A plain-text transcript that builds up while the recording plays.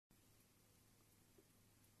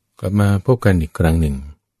กลับมาพบกันอีกครั้งหนึ่ง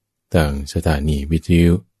ทางสถานีวิท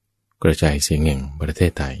ยุกระจายเสียงแห่งประเท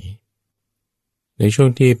ศไทยในช่วง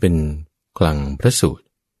ที่เป็นคลังพระสูตร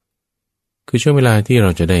คือช่วงเวลาที่เรา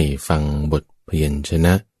จะได้ฟังบทพยัญชน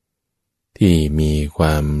ะที่มีคว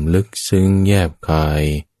ามลึกซึ้งแยบคาย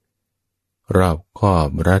รอบคอบ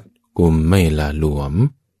รัดกุมไม่หละหลวม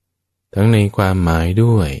ทั้งในความหมาย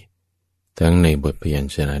ด้วยทั้งในบทพยัญ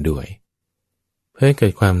ชนะด้วยเพื่อให้เกิ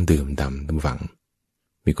ดความดื่มด่ำตามฝัง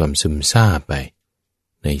มีความซึมซาบไป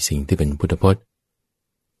ในสิ่งที่เป็นพุทธพจน์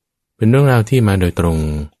เป็นเรื่องราวที่มาโดยตรง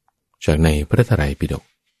จากในพระไตรปิฎก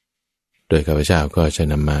โดยข้าพเจ้าก็จะ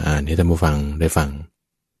นำมาอ่านให้ท่านผู้ฟังได้ฟัง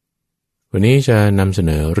วันนี้จะนำเส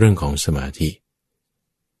นอเรื่องของสมาธิ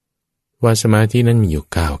ว่าสมาธินั้นมีอยู่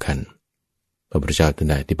9ขั้นพระพุทธเจ้าท่าน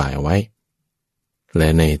ได้อธิบายเอาไว้และ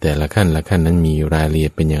ในแต่ละขั้นละขั้นนั้นมีรายละเอีย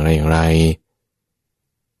ดเป็นอย่างไร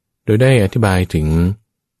โดยได้อธิบายถึง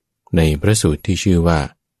ในพระสูตรที่ชื่อว่า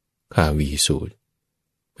คาวีสูตร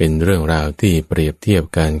เป็นเรื่องราวที่เปรียบเทียบ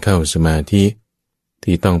การเข้าสมาธิ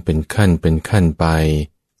ที่ต้องเป็นขั้นไป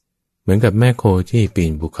เหมือนกับแม่โคที่ปี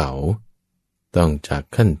นภูเขาต้องจาก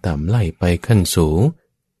ขั้นต่ำไล่ไปขั้นสูง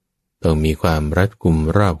ต้องมีความรัดกุม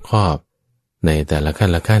รอบคอบในแต่ละขั้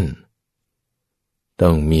นละขั้นต้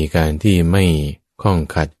องมีการที่ไม่ข้อง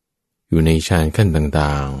ขัดอยู่ในฌานขั้นต่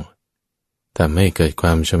างๆทำให้เกิดคว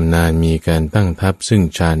ามชำนาญมีการตั้งทับซึ่ง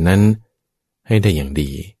ฌานนั้นให้ได้อย่าง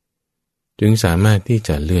ดีจึงสามารถที่จ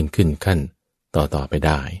ะเลื่อนขึ้นขั้นต่อไปไ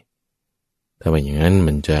ด้ถ้าเป็นอย่างนั้น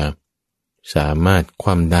มันจะสามารถค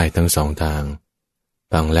ว่ำได้ทั้งสองทาง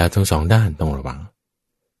ฟังแล้วทั้งสองด้านต้องระวัง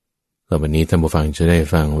แล้ววันนี้ท่านผู้ฟังจะได้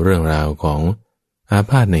ฟังเรื่องราวของอา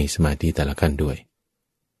พาธในสมาธิแต่ละขั้นด้วย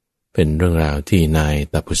เป็นเรื่องราวที่นาย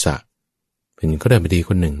ตัพพุสะเป็นข้าราชบดีค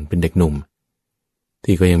นหนึ่งเป็นเด็กหนุ่ม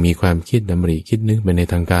ที่ก็ยังมีความคิดดำริคิดนึกไปใน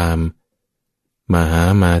ทางการม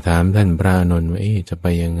าถามท่านพระอานนท์ว่าจะไป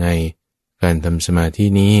ยังไงการทำสมาธิ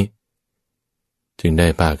นี้จึงได้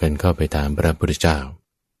พากันเข้าไปถามพระพุทธเจ้า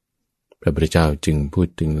พระพุทธเจ้าจึงพูด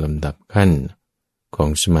ถึงลำดับขั้นของ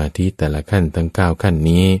สมาธิแต่ละขั้นทั้ง9ขั้น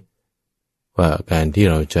นี้ว่าการที่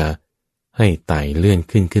เราจะให้ไต่เลื่อน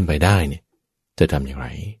ขึ้นไปได้เนี่ยจะทำอย่างไร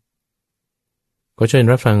ก็เชิญ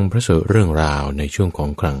รับฟังพระสูตรเรื่องราวในช่วงของ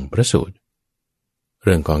คลังพระสูตรเ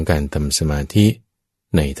รื่องของการทำสมาธิ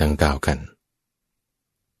ในทั้ง9ขั้น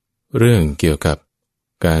เรื่องเกี่ยวกับ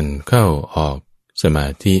การเข้าออกสมา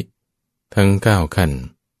ธิทั้ง9ขั้น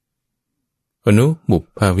อนุบุพ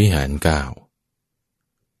พวิหาร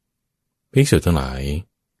9ภิกษุทั้งหลาย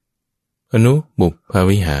อนุบุพพ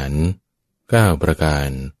วิหาร9ประการ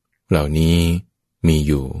เหล่านี้มีอ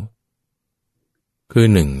ยู่คือ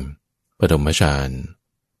 1. ปฐมฌาน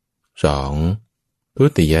 2. ทุ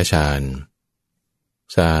ติยฌาน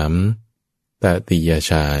 3. ตติย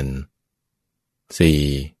ฌาน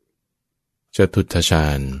 4. จตุตถฌา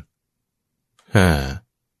น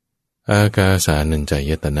 5. อากาสานัญจา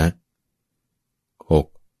ยตนะ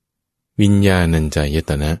 6. วิญญาณัญจาย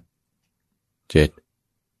ตนะ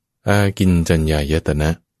 7. อากิญจัญญายตนะ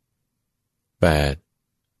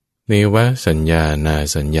 8. เนวสัญญานา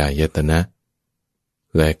สัญญายตนะ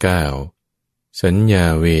และ 9. สัญญา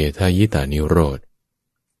เวทายตานิโรธ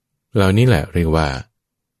เหล่านี้แหละเรียกว่า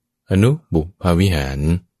อนุบุพพวิหาร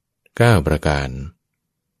9ประการ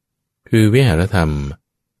คือวิหารธรรม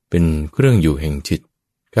เป็นเครื่องอยู่แห่งจิต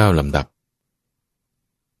9ลำดับ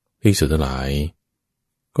ภิกษุทั้งหลาย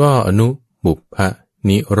ก็อนุบุพพ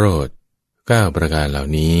นิโรธ9ประการเหล่า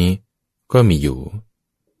นี้ก็มีอยู่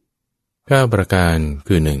9ประการ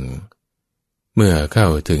คือ 1. เมื่อเข้า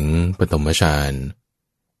ถึงปฐมฌาน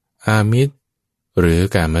อามิสหรือ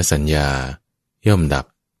กามสัญญาย่อมดับ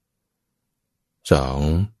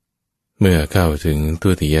 2. เมื่อเข้าถึงทุ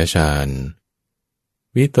ติยฌาน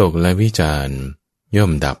วิตกและวิจารย่อ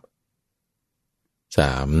มดับ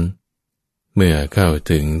 3. เมื่อเข้า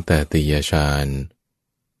ถึงตติยฌาน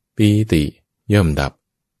ปีติย่อมดับ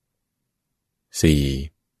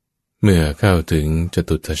 4. เมื่อเข้าถึงจ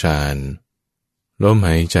ตุตถฌานลมห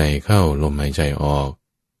ายใจเข้าลมหายใจออก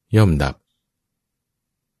ย่อมดับ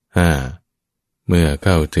 5. เมื่อเ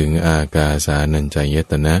ข้าถึงอากาสานัญจาย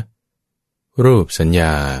ตนะรูปสัญญ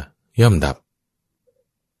าย่อมดับ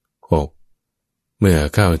 6. เมื่อ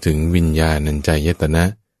เข้าถึงวิญญาณัญจายตนะ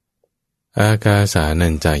อากาสานั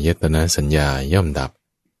ญจายตนะสัญญาย่อมดับ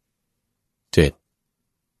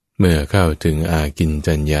 7. เมื่อเข้าถึงอากิญ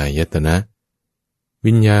จัญญายตนะ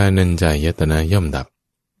วิญญาณัญจายตนะย่อมดับ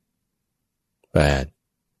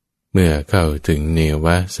 8. เมื่อเข้าถึงเนว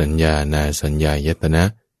สัญญานาสัญญายตนะ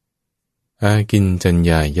อากิญจัญ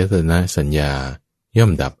ญายตนะสัญญาย่อ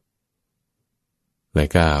มดับและ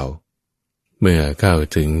 9. เมื่อเข้า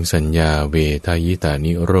ถึงสัญญาเวทายตา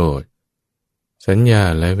นิโรธ สัญญา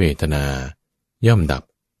และเวทนาย่อมดับ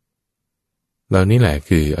เหล่านี้แหละ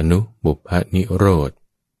คืออนุบุพพนิโรธ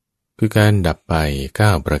คือการดับไป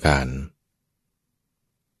9ประการ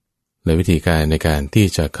และวิธีการในการที่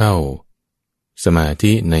จะเข้าสมา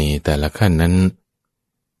ธิในแต่ละขั้นนั้น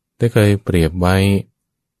ได้เคยเปรียบไว้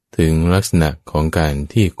ถึงลักษณะของการ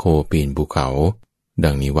ที่โคปีนภูเขาดั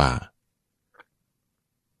งนี้ว่า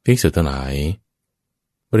ภิกษุทั้งหลาย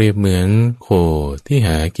เปรียบเหมือนโคที่ห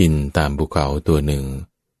ากินตามภูเขาตัวหนึ่ง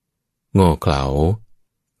โง่เขลา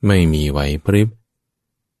ไม่มีไหวพริบ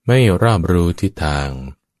ไม่รอบรู้ทิศทาง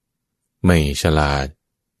ไม่ฉลาด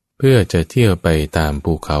เพื่อจะเที่ยวไปตาม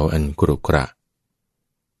ภูเขาอันกรุกระ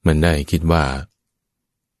มันได้คิดว่า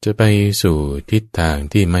จะไปสู่ทิศทาง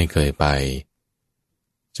ที่ไม่เคยไป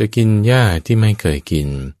จะกินหญ้าที่ไม่เคยกิน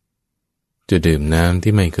จะดื่มน้ำ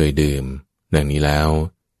ที่ไม่เคยดื่มดังนี้แล้ว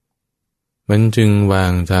มันจึงวา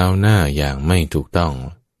งเท้าหน้าอย่างไม่ถูกต้อง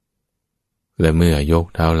และเมื่อยก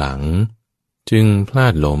เท้าหลังจึงพลา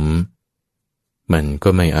ดล้มมันก็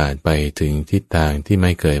ไม่อาจไปถึงทิศทางที่ไ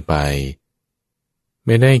ม่เคยไปไ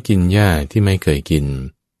ม่ได้กินหญ้าที่ไม่เคยกิน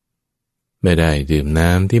ไม่ได้ดื่มน้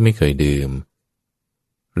ำที่ไม่เคยดื่ม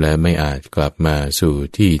และไม่อาจกลับมาสู่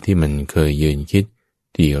ที่ที่มันเคยยืนคิด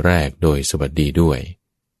ทีแรกโดยสวัสดีด้วย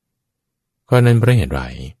ข้อนั้นเพราะเหตุไร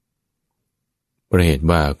เพราะเหตุ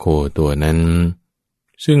ว่าโคตัวนั้น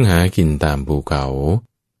ซึ่งหากินตามภูเขา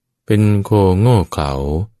เป็นโคโง่เขลา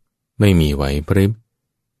ไม่มีไหวพริบ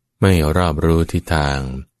ไม่รอบรู้ทิศทาง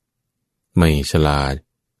ไม่ฉลาด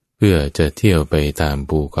เพื่อจะเที่ยวไปตาม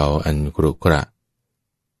ภูเขาอันกรุกระ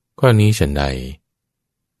ข้อนี้ฉันใด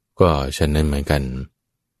ก็ฉันนั้นเหมือนกัน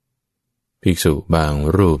ภิกษุบาง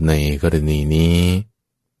รูปในกรณีนี้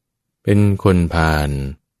เป็นคนพาล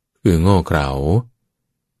คือโง่เขลา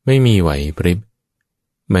ไม่มีไหวพริบ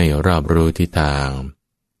ไม่รอบรู้ทิศทาง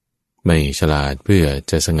ไม่ฉลาดเพื่อ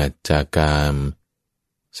จะสงัดจากกาม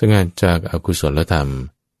สงัดจากอกุศลธรรม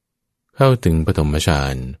เข้าถึงปฐมฌา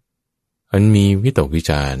นอันมีวิตกวิ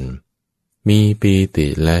จารมีปีติ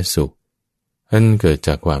และสุขอันเกิดจ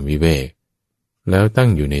ากความวิเวกแล้วตั้ง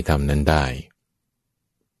อยู่ในธรรมนั้นได้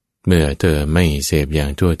เมื่อเธอไม่เสพอย่า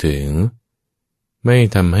งทั่วถึงไม่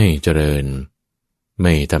ทำให้เจริญไ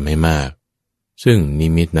ม่ทำให้มากซึ่งนิ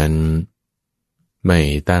มิตนั้นไม่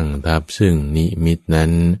ตั้งทับซึ่งนิมิตนั้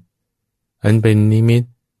นอันเป็นนิมิต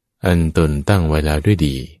อันตนตั้งไว้แล้วด้วย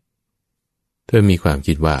ดีเธอมีความ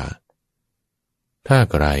คิดว่าถ้า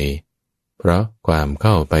ใครเพราะความเ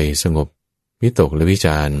ข้าไปสงบวิตกและวิจ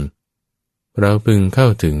ารเราพึงเข้า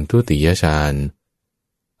ถึงทุติยฌาน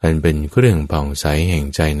อันเป็นเครื่องผ่องใสแห่ง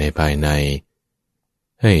ใจในภายใน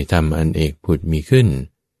ให้ทำอันเอกผุดมีขึ้น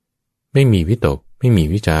ไม่มีวิตกไม่มี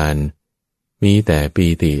วิจารมีแต่ปี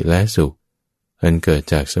ติและสุขอันเกิด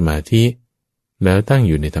จากสมาธิแล้วตั้งอ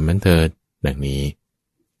ยู่ในธรรมเถิดดังนี้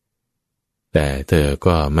แต่เธอ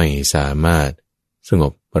ก็ไม่สามารถสง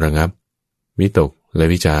บระงับวิตกและ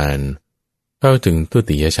วิจารเข้าถึงทุ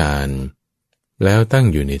ติยฌานแล้วตั้ง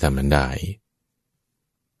อยู่ในธรรมนั้นได้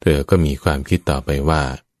เธอก็มีความคิดต่อไปว่า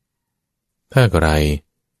ถ้าใคร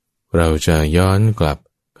เราจะย้อนกลับ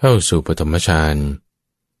เข้าสู่ปฐมฌาน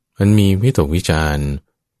อันมีวิตกวิจาร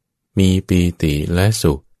มีปีติและ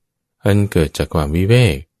สุขอันเกิดจากความวิเว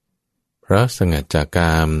กเพราะสงัดจากก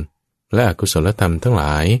ามและอกุศลธรรมทั้งหล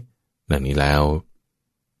ายดังนี้แล้ว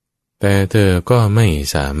แต่เธอก็ไม่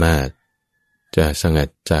สามารถจะสงัด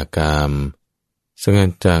จากกามสงัด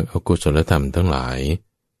จากอกุศลธรรมทั้งหลาย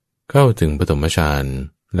เข้าถึงปฐมฌาน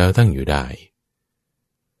แล้วตั้งอยู่ได้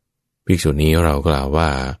ภิกษุนี้เรากล่าวว่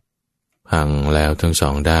าพังแล้วทั้งสอ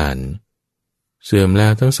งด้านเสื่อมแล้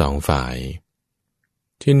วทั้งสองฝ่าย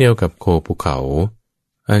ที่เดียวกับโคภูเขา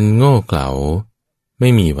อันโง่เขลาไม่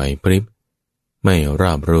มีไหวพริบไม่ร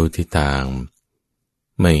อบรู้ทิศทาง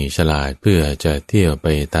ไม่ฉลาดเพื่อจะเที่ยวไป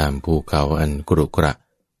ตามภูเขาอันกรุกระ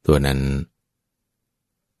ตัวนั้น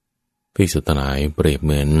ภิกษุทั้งหลายเปรียบเห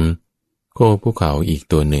มือนโคภูเขาอีก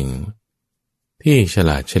ตัวหนึ่งที่ฉ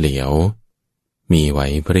ลาดเฉลียวมีไหว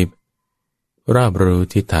พริบรอบรู้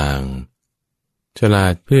ทิศทางฉลา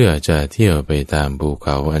ดเพื่อจะเที่ยวไปตามภูเข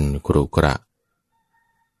าอันกรุกระ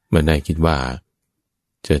มันได้คิดว่า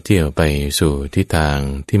จะเที่ยวไปสู่ทิศทาง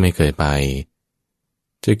ที่ไม่เคยไป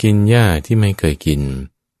จะกินหญ้าที่ไม่เคยกิน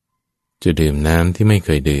จะดื่มน้ำที่ไม่เค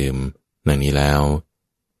ยดื่มดังนี้แล้ว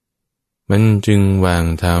มันจึงวาง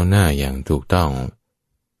เท้าหน้าอย่างถูกต้อง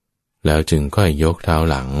แล้วจึงค่อยยกเท้า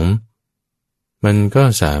หลังมันก็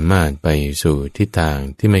สามารถไปสู่ทิศทาง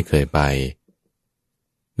ที่ไม่เคยไป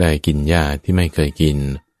ได้กินหญ้าที่ไม่เคยกิน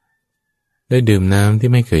ได้ดื่มน้ำที่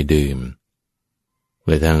ไม่เคยดื่มแ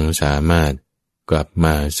ละทั้งสามารถกลับม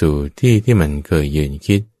าสู่ที่ที่มันเคยยืน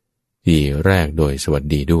คิดทีแรกโดยสวัส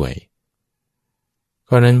ดีด้วย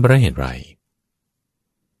ข้อนั้นเพราะเหตุไร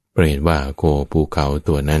เปรตว่าโคภูเขา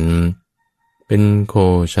ตัวนั้นเป็นโค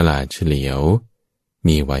ฉลาดเฉลียว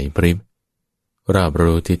มีไหวพริบรอบ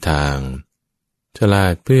รู้ทิศทางฉลา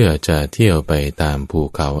ดเพื่อจะเที่ยวไปตามภู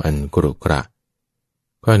เขาอันกรุกระ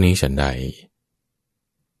ข้อนี้ฉันใด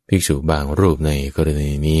ภิกษุบางรูปในกร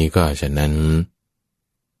ณีนี้ก็ฉะนั้น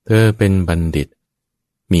เธอเป็นบัณฑิต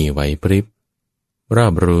มีไหวพริบรอ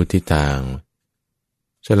บรู้ทิศทาง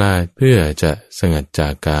ฉลาดเพื่อจะสงัดจา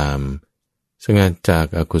กกามสงัดจาก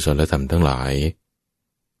อกุศลธรรมทั้งหลาย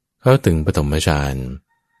เข้าถึงปฐมฌาน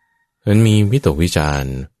อันมีวิตกวิจาร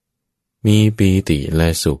มีปีติและ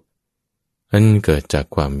สุขอันเกิดจาก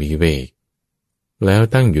ความวิเวกแล้ว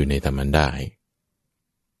ตั้งอยู่ในธรรมได้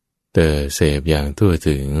เตอเสพอย่างทั่ว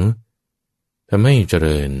ถึงทำให้เจ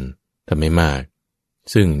ริญทำให้มาก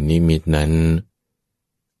ซึ่งนิมิตนั้น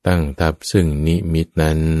ตั้งทับซึ่งนิมิต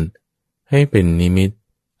นั้นให้เป็นนิมิต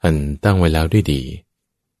อันตั้งไว้แล้วด้วยดี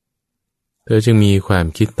เธอจึงมีความ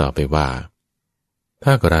คิดต่อไปว่าถ้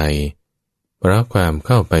าใครเพราะความเ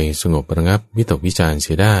ข้าไปสงบระงับวิตกวิจารเ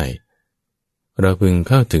สียได้เราพึง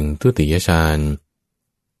เข้าถึงทุติยฌาน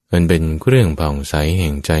อันเป็นเครื่องผ่องใสแห่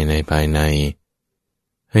งใจในภายใน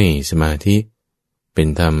ให้สมาธิเป็น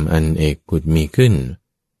ธรรมอันเอกผุดมีขึ้น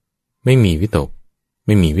ไม่มีวิตกไ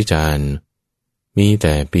ม่มีวิจารมีแ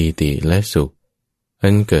ต่ปีติและสุขอั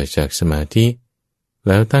นเกิดจากสมาธิแ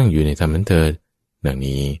ล้วตั้งอยู่ในธรรมนั้นเถิดดัง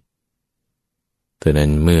นี้เธอนั้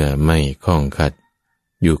นเมื่อไม่ข้องขัด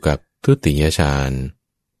อยู่กับทุติยฌาน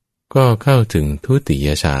ก็เข้าถึงทุติย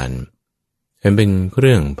ฌานอันเป็นเค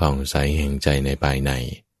รื่องผ่องใสแห่งใจในภายใน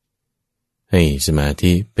ให้สมา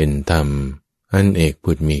ธิเป็นธรรมอันเอก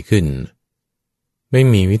ผุดมีขึ้นไม่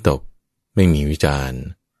มีวิตกไม่มีวิจาร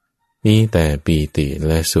มีแต่ปีติแ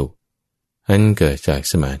ละสุขอันเกิดจาก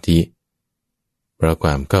สมาธิเพราะคว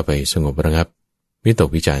ามเข้าไปสงบระงับวิตก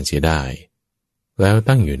วิจารเสียได้แล้ว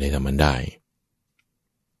ตั้งอยู่ในธรรมได้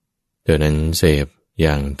เท่านั้นเสพอ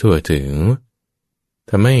ย่างทั่วถึง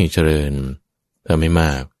ทำให้เจริญทำให้ม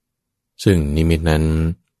ากซึ่งนิมิตนั้น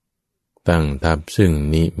ตั้งทับซึ่ง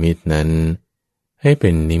นิมิตนั้นให้เป็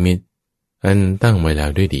นนิมิตอันตั้งไว้แล้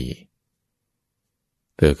วด้วยดี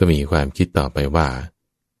เธอก็มีความคิดต่อไปว่า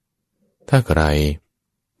ถ้าใคร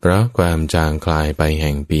เพราะความจางคลายไปแ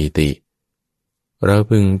ห่งปีติเรา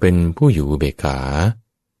พึงเป็นผู้อยู่อุเบกขา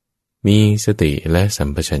มีสติและสัม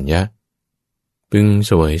ปชัญญะพึง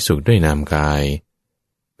สวยสุขด้วยนามกาย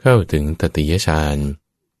เข้าถึงตติยฌาน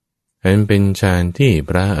อันเป็นฌานที่พ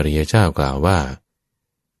ระอริยเจ้ากล่าวว่า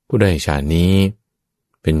ผู้ได้ฌานนี้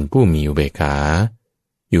เป็นผู้มีอุเบกขา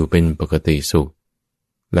อยู่เป็นปกติสุข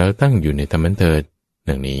แล้วตั้งอยู่ในธรรมนั้นเถิด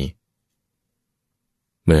ดังนี้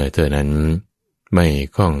เมื่อเธอนั้นไม่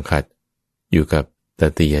ข้องขัดอยู่กับต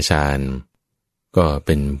ติยฌานก็เ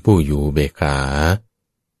ป็นผู้อยู่อุเบกขา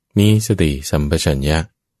มีสติสัมปชัญญะ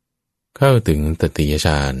เข้าถึงตติยฌ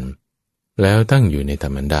านแล้วตั้งอยู่ในธร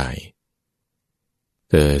รมนั้นได้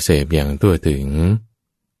เธอเสพอย่างทั่วถึง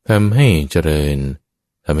ทำให้เจริญ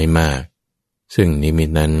ทำให้มากซึ่งนิมิต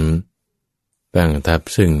นั้นตั้งทับ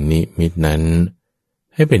ซึ่งนิมิตนั้น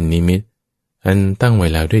ให้เป็นนิมิตอันตั้งไว้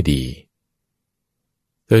แล้วด้วยดี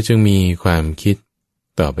เธอจึงมีความคิด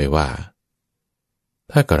ต่อไปว่า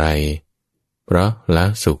ถ้าใครเพราะละ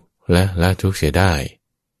สุขและละทุกข์เสียได้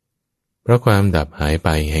เพราะความดับหายไป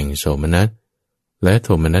แห่งโสมนัสและโท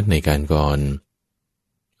มนัสในการก่อน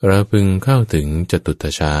เราพึงเข้าถึงจตุต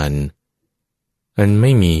ฌานอันไ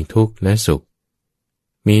ม่มีทุกข์และสุข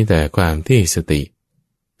มีแต่ความที่สติ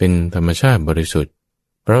เป็นธรรมชาติบริสุทธิ์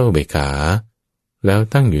เพราะอุเบกขาแล้ว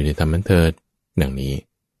ตั้งอยู่ในธรรมนั้นเถิดดังนี้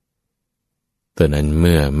ตอนนั้นเ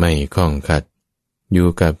มื่อไม่ข้องขัดอยู่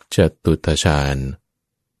กับจตุตฌาน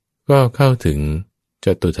ก็เข้าถึงจ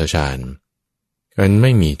ตุตฌานอันไ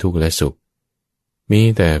ม่มีทุกข์และสุขมี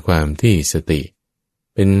แต่ความที่สติ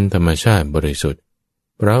เป็นธรรมชาติบริสุทธิ์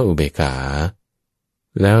เพราะอุเบกขา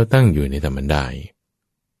แล้วตั้งอยู่ในธรรมได้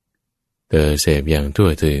เธอเสพอย่างทั่ว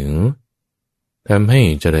ถึงทำให้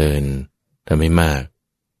เจริญทำให้มาก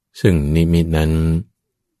ซึ่งนิมิตนั้น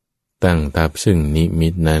ตั้งทับซึ่งนิมิ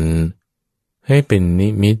ตนั้นให้เป็นนิ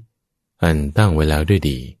มิตอันตั้งไว้แล้วด้วย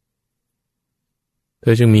ดีเธ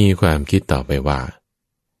อจึงมีความคิดต่อไปว่า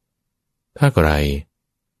ถ้าใคร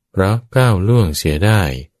เพราะก้าวล่วงเสียได้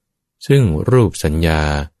ซึ่งรูปสัญญา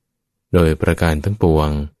โดยประการทั้งปวง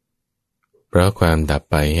เพราะความดับ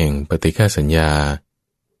ไปแห่งปฏิฆาสัญญา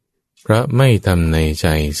เพราะไม่ทำในใจ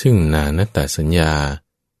ซึ่งนานัตตสัญญา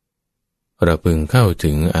เราพึงเข้า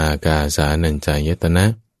ถึงอากาสานัญจายตนะ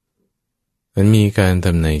มันมีการท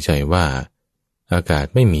ำในใจว่าอากาศ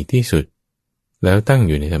ไม่มีที่สุดแล้วตั้งอ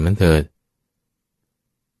ยู่ในธรรมนั้นเถิด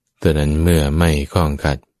ตอนนั้นเมื่อไม่ข้อง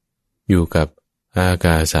ขัดอยู่กับอาก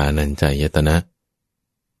าสานัญจายตนะ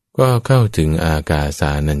ก็เข้าถึงอากาส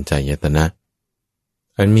านัญจายตนะ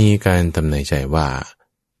อันมีการทำในใจว่า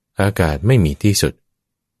อากาศไม่มีที่สุด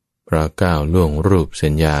เพราะก้าวล่วงรูปสั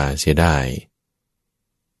ญญาเสียได้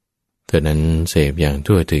เธอนั้นเสพอย่าง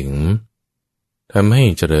ทั่วถึงทำให้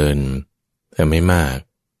เจริญแต่ไม่มาก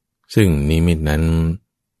ซึ่งนิมิตนั้น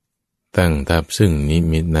ตั้งทับซึ่งนิ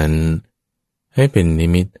มิตนั้นให้เป็นนิ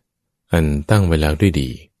มิตอันตั้งไว้แล้วด้วยดี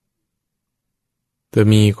เธอ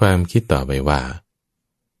มีความคิดต่อไปว่า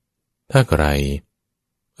ถ้าใคร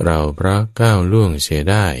เราเพราะก้าวล่วงเสีย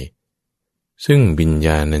ได้ซึ่งวิญญ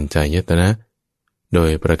าณัญจายตนะโด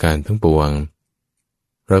ยประการทั้งปวง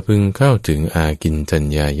เราพึงเข้าถึงอากินจัญ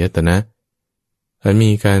ญายตนะอันมี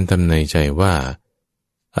การทำในใจว่า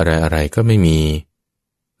อะไรๆก็ไม่มี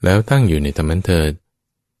แล้วตั้งอยู่ในธรรมนั้นเถิด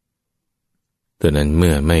ตัวนั้นเ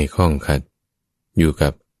มื่อไม่ข้องขัดอยู่กั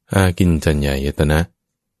บอากินจัญญายตนะ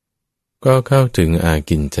ก็เข้าถึงอา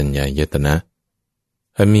กินจัญญายตนะ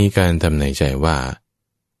อันมีการทำในใจว่า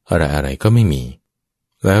อะไรๆก็ไม่มี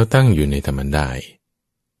แล้วตั้งอยู่ในธรรมนั้นได้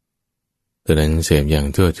ตัวนั้นเสพอย่าง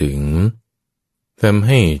ทั่วถึงทำใ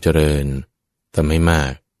ห้เจริญทำให้มา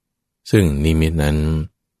กซึ่งนิมิตนั้น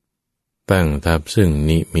ตั้งทับซึ่ง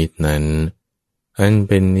นิมิตนั้นอันเ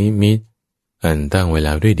ป็นนิมิตอันตั้งไว้แ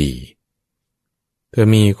ล้วด้วยดีเธอ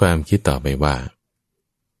มีความคิดต่อไปว่า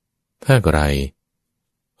ถ้าใคร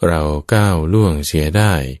เราก้าวล่วงเสียไ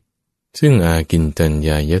ด้ซึ่งอากินจัญญ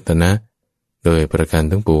ายตนะโดยประการ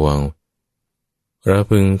ทั้งปวงเรา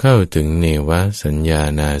พึงเข้าถึงเนวสัญญา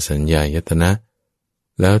นาสัญญายตนะ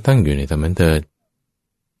แล้วตั้งอยู่ในธรรมนั้นเถิด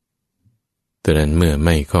ตัวนั้นเมื่อไ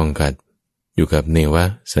ม่ข้องขัดอยู่กับเนว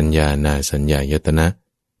สัญญานาสัญญายตนะ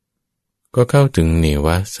ก็เข้าถึงเนว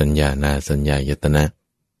สัญญานาสัญญายตนะ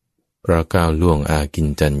เพราะก้าวล่วงอากิน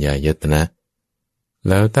จัญญายตนะแ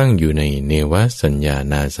ล้วตั้งอยู่ในเนวสัญญา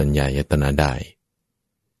นาสัญญายตนะได้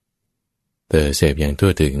เธอเสพอย่างทั่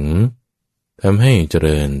วถึงทำให้เจ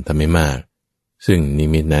ริญทำให้มากซึ่งนิ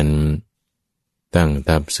มิตนั้นตั้ง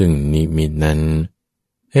ทับซึ่งนิมิตนั้น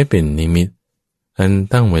ให้เป็นนิมิตอัน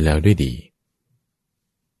ตั้งไว้แล้วด้วยดี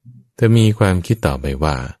เธอมีความคิดต่อไป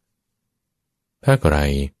ว่าถ้าใคร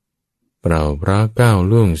เราเพราะก้าว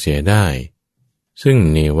ล่วงเสียได้ซึ่ง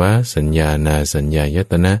เนวสัญญานาสัญญาย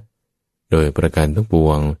ตนะโดยประการทั้งป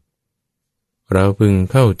วงเราพึง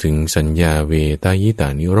เข้าถึงสัญญาเวทายตา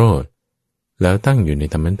นิโรธแล้วตั้งอยู่ใน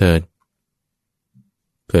ธรรมนั้นเถิด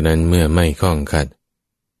เพื่อนั้นเมื่อไม่ข้องขัด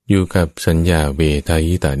อยู่กับสัญญาเวทาย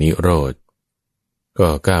ตานิโรธก็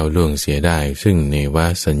ก้าวล่วงเสียได้ซึ่งเนว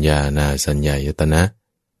สัญญานาสัญญายตนะ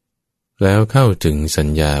แล้วเข้าถึงสัญ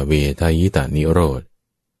ญาเวทายตานิโรธ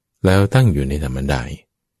แล้วตั้งอยู่ในธรรมนั้นได้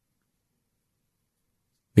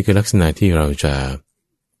นี่คือลักษณะที่เราจะ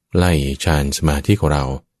ไล่ฌานสมาธิของเรา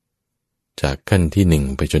จากขั้นที่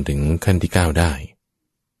1ไปจนถึงขั้นที่9ได้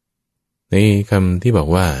ในคำที่บอก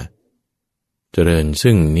ว่าเจริญ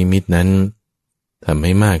ซึ่งนิมิตนั้นทำใ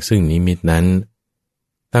ห้มากซึ่งนิมิตนั้น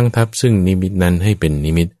ตั้งทับซึ่งนิมิตนั้นให้เป็น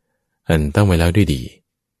นิมิตอันตั้งไว้แล้วด้วยดี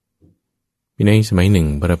มีในสมัยหนึ่ง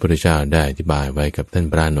พระพุทธเจ้าได้อธิบายไว้กับท่าน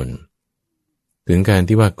พระอานนท์ถึงการ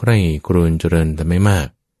ที่ว่าใคร่ครวญเจริญทำให้มาก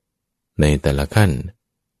ในแต่ละขั้น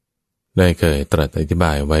ได้เคยตรัสอธิบ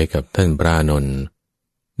ายไว้กับท่านพระอานนท์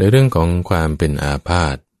ในเรื่องของความเป็นอาพา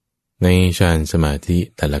ธในฌานสมาธิ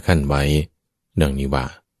แต่ละขั้นไว้ดังนี้ว่า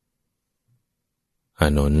อา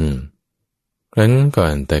นนท์ครั้นก่อ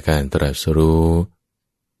นแต่การตรัสรู้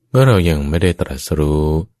เมื่อเรายังไม่ได้ตรัสรู้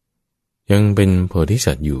ยังเป็นโพธิ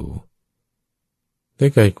สัตว์อยู่ได้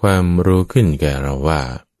เกิดความรู้ขึ้นแก่เราว่า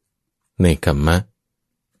ในกัมมะ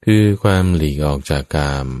คือความหลีกออกจากก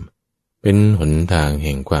ามเป็นหนทางแ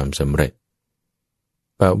ห่งความสำเร็จ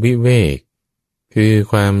ปวิเวกคือ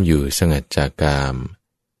ความอยู่สงัดจากกาม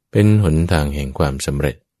เป็นหนทางแห่งความสำเ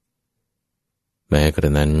ร็จแม้กร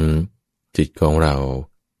ะนั้นจิตของเรา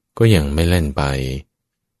ก็ยังไม่เล่นไป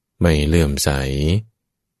ไม่เลื่อมใส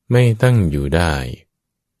ไม่ตั้งอยู่ได้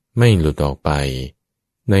ไม่หลุดออกไป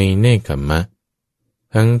ในเนกขัมมะ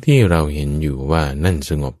ทั้งที่เราเห็นอยู่ว่านั่น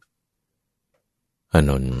สงบอา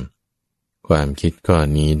นนท์ความคิดข้อ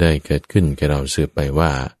นี้ได้เกิดขึ้นแก่เราสืบไปว่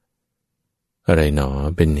าอะไรหนอ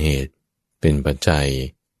เป็นเหตุเป็นปัจจัย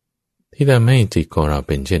ที่ทำให้จิตของเราเ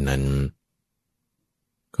ป็นเช่นนั้น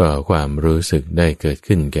ก็ความรู้สึกได้เกิด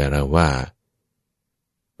ขึ้นแก่เราว่า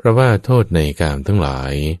เพราะว่าโทษในกามทั้งหลา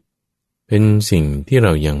ยเป็นสิ่งที่เร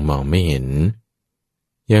ายังมองไม่เห็น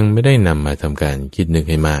ยังไม่ได้นำมาทำการคิดนึก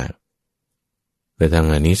ให้มากแต่ทาง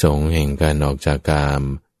อานิสงส์แห่งการออกจากกาม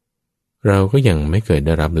เราก็ยังไม่เคยไ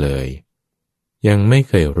ด้รับเลยยังไม่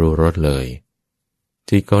เคยรู้รสเลย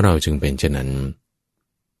จิตของเราจึงเป็นเช่นนั้น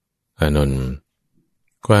อานนท์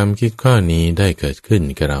ความคิดข้อนี้ได้เกิดขึ้น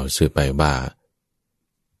แก่เราสืบไปว่า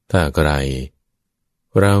ถ้าใคร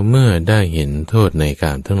เราเมื่อได้เห็นโทษในก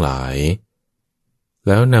ามทั้งหลายแ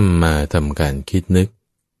ล้วนำมาทำการคิดนึก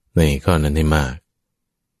ในข้อนั้นให้มาก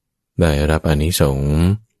ได้รับอานิสงส์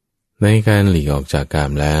ในการหลีกออกจากกา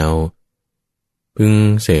มแล้วพึง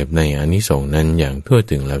เสพในอานิสงส์นั้นอย่างทั่ว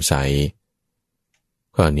ถึงแล้วไซร้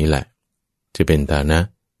ข้อนี้แหละจะเป็นฐานะ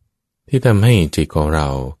ที่ทำให้จิตของเรา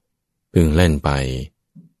พึงเล่นไป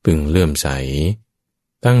พึงเลื่อมใส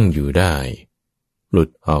ตั้งอยู่ได้หลุด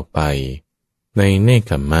ออกไปในเนก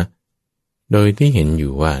ขัมมะโดยที่เห็นอ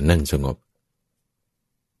ยู่ว่านั่นสงบ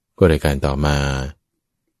ก็ในการต่อมา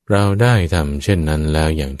เราได้ทำเช่นนั้นแล้ว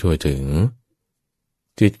อย่างทั่วถึง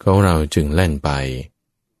จิตของเราจึงแล่นไป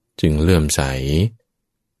จึงเลื่อมใส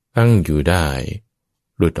ตั้งอยู่ได้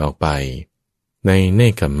หลุดออกไปในเน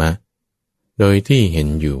กขัมมะโดยที่เห็น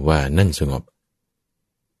อยู่ว่านั่นสงบ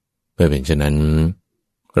เมื่อเป็นฉะนั้น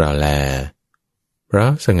เราแลเพรา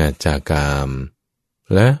ะสงัดจากกาม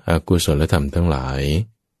และอกุศลธรรมทั้งหลาย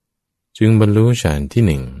จึงบรรลุฌานที่ห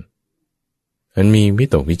นึ่งอันมีวิ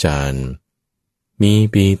ตกวิจารมี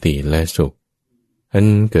ปีติและสุขอัน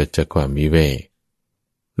เกิดจากความวิเวก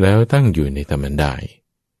แล้วตั้งอยู่ในธรรมได้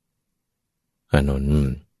อานนท์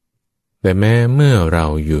แต่แม้เมื่อเรา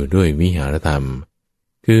อยู่ด้วยวิหารธรรม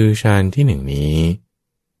คือฌานที่หนึ่งนี้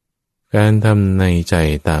การทำในใจ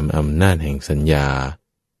ตามอำนาจแห่งสัญญา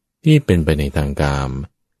ที่เป็นไปในทางกาม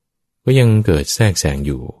ก็ยังเกิดแทรกแซงอ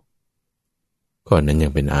ยู่ก่อนนั้นยั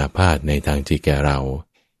งเป็นอาพาธในทางจิตแก่เรา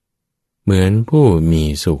เหมือนผู้มี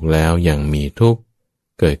สุขแล้วยังมีทุกข์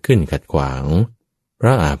เกิดขึ้นขัดขวางเพร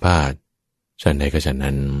าะอาพาธฉันใดก็ฉัน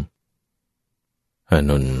นั้นอา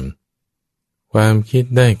นนท์ความคิด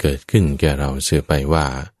ได้เกิดขึ้นแก่เราเสื่อไปว่า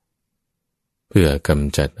เพื่อก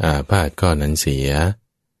ำจัดอาพาธข้อนั้นเสีย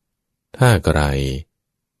ถ้าไกล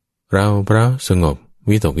เราเพราะสงบ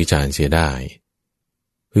วิตกวิจารเสียได้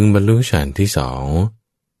พึงบรรลุฌานที่สอง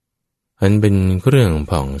อันเป็นเครื่อง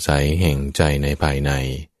ผ่องใสแห่งใจในภายใน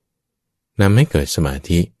นำให้เกิดสมา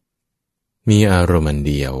ธิมีอารมณ์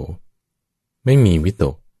เดียวไม่มีวิต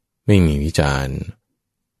กไม่มีวิจาร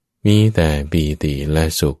มีแต่ปีติและ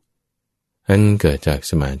สุขอันเกิดจาก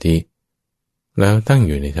สมาธิแล้วตั้งอ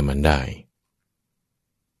ยู่ในธรรมได้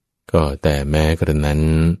ก็แต่แม้กระนั้น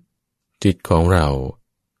จิตของเรา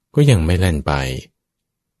ก็ยังไม่แล่นไป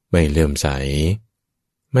ไม่เลื่อมใส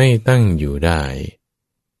ไม่ตั้งอยู่ได้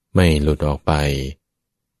ไม่หลุดออกไป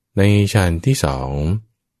ในฌานที่สอง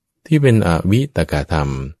ที่เป็นอวิตกธรรม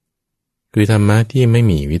คือธรรมะที่ไม่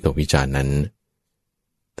มีวิตกวิจารนั้น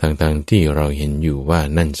ทั้งที่เราเห็นอยู่ว่า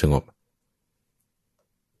นั่นสงบ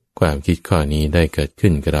ความคิดข้อนี้ได้เกิดขึ้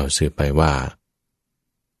นกับเราสืบไปว่า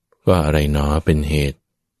อะไรหนอเป็นเหตุ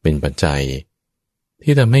เป็นปัจจัย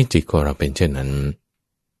ที่ทำให้จิตของเราเป็นเช่นนั้น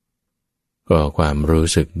ก็ความรู้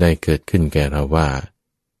สึกได้เกิดขึ้นแก่เราว่า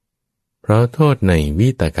เพราะโทษในวิ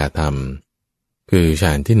ตกธรรมคือฌ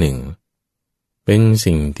านที่หนึ่งเป็น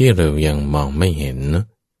สิ่งที่เรายังมองไม่เห็น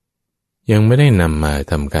ยังไม่ได้นำมา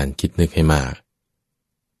ทำการคิดนึกให้มาก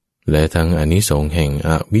และทั้งอานิสงส์แห่งอ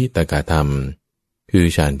วิตกธรรมคือ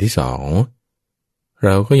ฌานที่สองเร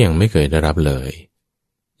าก็ยังไม่เคยได้รับเลย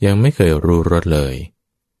ยังไม่เคยรู้รสเลย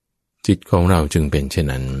จิตของเราจึงเป็นเช่น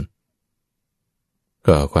นั้น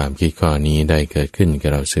ก็ความคิดข้อนี้ได้เกิดขึ้นกับ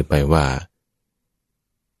เราสืบไปว่า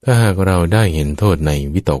ถ้าหากเราได้เห็นโทษใน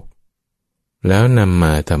วิตกแล้วนำม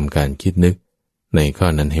าทำการคิดนึกในข้อ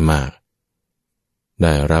นั้นให้มากไ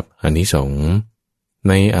ด้รับอานิสงส์ใ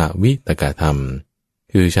นอวิตกธรรม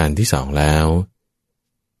คือฌานที่สองแล้ว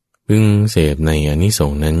พึงเสพในอานิส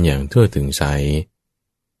งส์นั้นอย่างทั่วถึงใส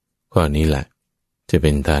ข้อนี้แหละจะเ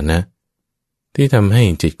ป็นฐานะที่ทำให้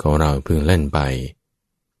จิตของเราพึงเล่นไป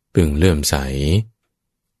พึงเลื่อมใส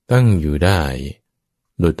ตั้งอยู่ได้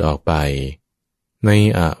หลุดออกไปใน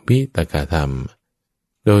อวิตกธรรม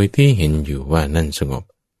โดยที่เห็นอยู่ว่านั่นสงบ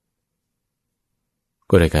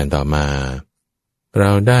ก็ในการต่อมาเร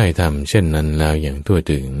าได้ทำเช่นนั้นแล้วอย่างทั่ว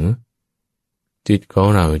ถึงจิตของ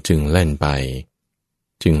เราจึงเล่นไป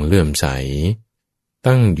จึงเลื่อมใส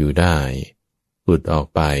ตั้งอยู่ได้หลุดออก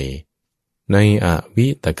ไปในอวิ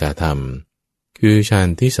ตกธรรมคือฌาน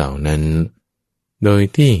ที่สองนั้นโดย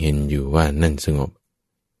ที่เห็นอยู่ว่านั่นสงบ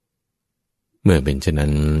เมื่อเป็นเช่นนั้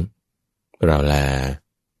นเราแล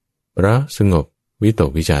เพราะสงบวิตก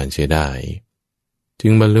วิจารเสียได้จึ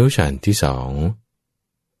งบรรลุฌานที่สอง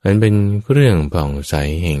อันเป็นเรื่องผ่องใส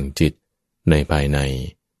แห่งจิตในภายใน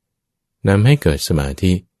นำให้เกิดสมา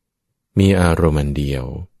ธิมีอารมณ์เดียว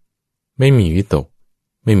ไม่มีวิตก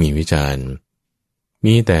ไม่มีวิจาร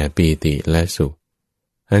มีแต่ปีติและสุข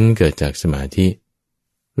อันเกิดจากสมาธิ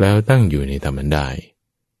แล้วตั้งอยู่ในธรรมได้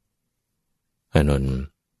อานนท์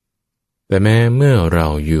แต่แม้เมื่อเรา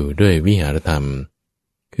อยู่ด้วยวิหารธรรม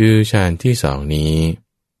คือฌานที่สองนี้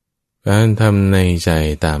การทำในใจ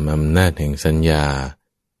ตามอำนาจแห่งสัญญา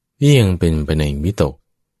ที่ยังเป็นไปในวิตก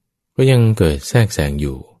ก็ยังเกิดแทรกแซงอ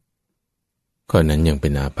ยู่ข้อนั้นยังเป็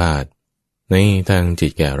นอาพาธในทางจิ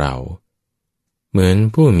ตแก่เราเหมือน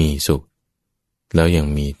ผู้มีสุขแล้วยัง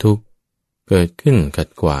มีทุกข์เกิดขึ้นขัด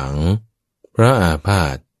ขวางเพราะอาพา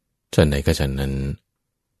ธฉันใดก็ฉันนั้น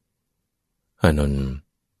อานนท์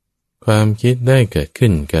ความคิดได้เกิดขึ้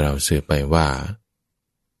นแก่เราสืบไปว่า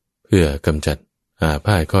เพื่อกำจัดอาพ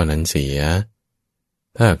าธข้อนั้นเสีย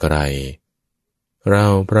ถ้าไกลเรา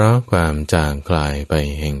เพราะความจางคลายไป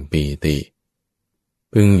แห่งปีติ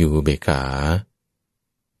พึงอยู่เบกขา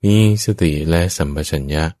มีสติและสัมปชัญ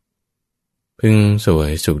ญะพึงสว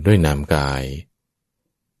ยสุขด้วยนามกาย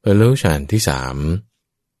บรรลุฌานที่สาม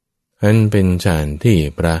อันเป็นฌานที่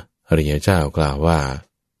พระอริยเจ้ากล่าวว่า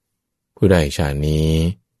ผู้ได้ฌานนี้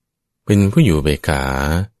เป็นผู้อยู่เบกขา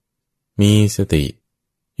มีสติ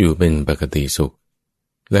อยู่เป็นปกติสุข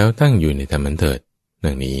แล้วตั้งอยู่ในธรรมเถิดดั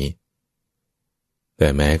งนี้แต่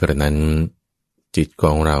แม้กระนั้นจิตข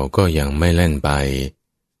องเราก็ยังไม่แล่นไป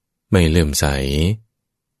ไม่เลื่อมใส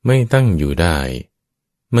ไม่ตั้งอยู่ได้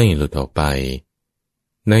ไม่หลุดออกไป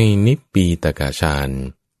ในนิพปีตกฌาน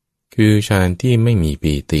คือฌานที่ไม่มี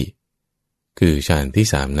ปีติคือฌานที่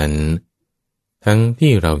สามนั้นทั้ง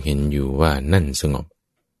ที่เราเห็นอยู่ว่านั่นสงบ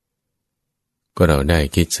ก็เราได้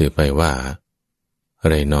คิดสืบไปว่าอะ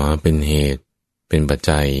ไรหนอเป็นเหตุเป็นปัจ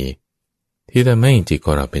จัยที่ทำให้จิตข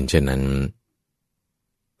องเราเป็นเช่นนั้น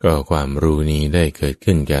ก็ความรู้นี้ได้เกิด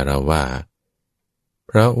ขึ้นแก่เราว่าเ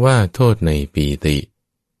พราะว่าโทษในปีติ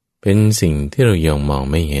เป็นสิ่งที่เรายังมอง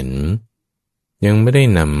ไม่เห็นยังไม่ได้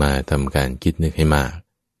นำมาทำการคิดนึกให้มาก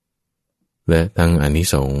และทั้งอานิ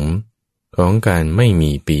สงส์ของการไม่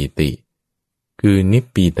มีปีติคือนิพ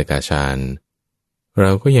ปีตกฌานเร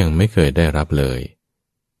าก็ยังไม่เคยได้รับเลย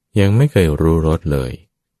ยังไม่เคยรู้รสเลย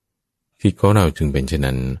จิตของเราจึงเป็นเช่น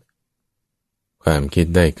นั้นความคิด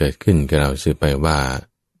ได้เกิดขึ้นกับเราสืบไปว่า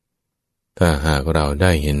ถ้าหากเราไ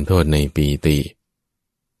ด้เห็นโทษในปีติ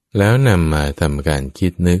แล้วนำมาทำการคิ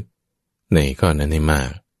ดนึกในข้อนั้นให้มา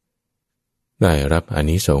กได้รับอา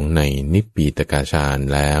นิสงส์ในนิพปีตกฌาน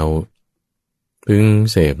แล้วพึง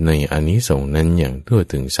เสพในอานิสงส์นั้นอย่างทั่ว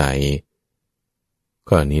ถึงใส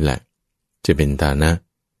ข้อนี้แหละจะเป็นฐานะ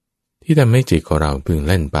ที่ทำให้จิตของเราพึง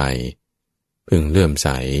เล่นไปพึงเลื่อมใส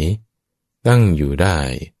ตั้งอยู่ได้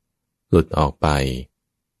หลุดออกไป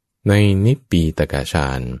ในนิพปีตกฌา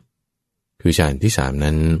นคือฌานที่สาม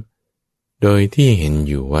นั้นโดยที่เห็น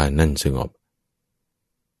อยู่ว่านั่นสงบ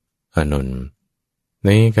อานนท์ใน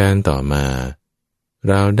การต่อมา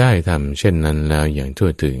เราได้ทำเช่นนั้นแล้วอย่างทั่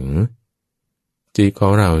วถึงจิตขอ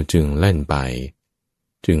งเราจึงเล่นไป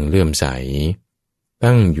จึงเลื่อมใส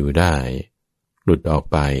ตั้งอยู่ได้หลุดออก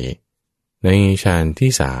ไปในฌาน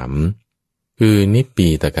ที่สามคือนิพปี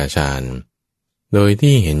ตกฌานโดย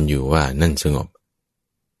ที่เห็นอยู่ว่านั่นสงบ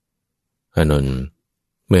อานนท์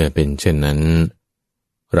เมื่อเป็นเช่นนั้น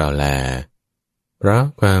เราแลเพราะ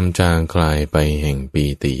ความจางคลายไปแห่งปี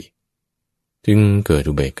ติจึงเกิด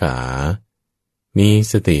อุเบกขามี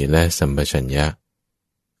สติและสัมปชัญญะ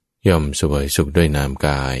ย่อมสวยสุขด้วยนามก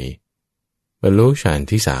ายบรรลุฌาน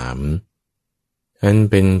ที่สามอัน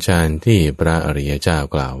เป็นฌานที่พระอริยเจ้า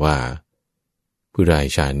กล่าวว่าผู้ได้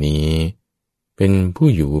ฌานนี้เป็นผู้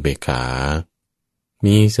อยู่อุเบกขา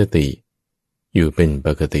มีสติอยู่เป็นป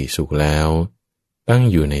กติสุขแล้วตั้ง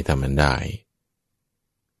อยู่ในธรรมได้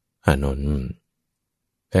อานนท์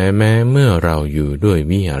แต่แม้เมื่อเราอยู่ด้วย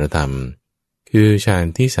วิหารธรรมคือฌาน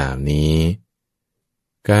ที่สามนี้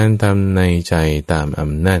การทำในใจตามอ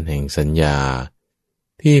ำนาจแห่งสัญญา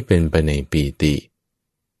ที่เป็นไปในปีติ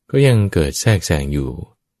ก็ยังเกิดแทรกแซงอยู่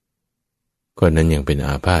ก็นั้นยังเป็นอ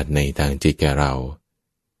าพาธในทางจิตแก่เรา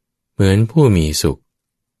เหมือนผู้มีสุข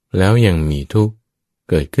แล้วยังมีทุกข์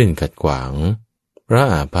เกิดขึ้นขัดขวางเพราะ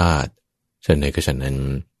อาพาธฉันใดก็ฉันนั้น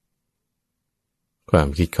ความ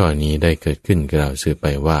คิดข้อนี้ได้เกิดขึ้นกับเราสืบไป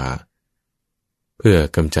ว่าเพื่อ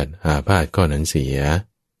กำจัดอาพาธข้อนั้นเสีย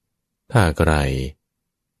ถ้าไกล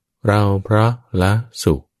เราเพราะละ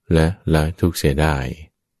สุขและละทุกข์เสียได้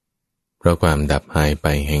เพราะความดับหายไป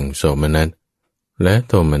แห่งโสมนัสและ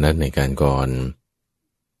โทมนัสในการก่อน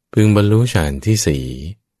พึงบรรลุฌานที่สี่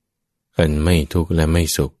อันไม่ทุกข์และไม่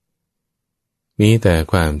สุขมีแต่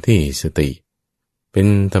ความที่สติเป็น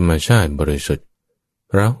ธรรมชาติบริสุทธิ์เ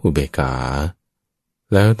พราะอุเบกขา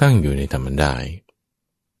แล้วตั้งอยู่ในธรรมได้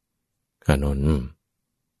อานนท์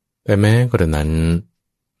แต่แม้กระนั้น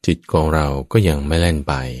จิตของเราก็ยังไม่แล่น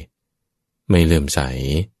ไปไม่เลื่อมใส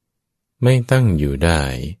ไม่ตั้งอยู่ได้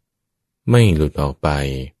ไม่หลุดออกไป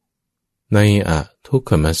ในอทุก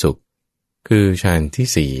ขมสุขคือฌานที่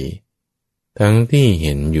สี่ทั้งที่เ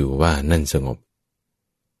ห็นอยู่ว่านั่นสงบ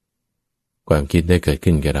ความคิดได้เกิด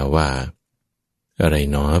ขึ้นแก่เราว่าอะไร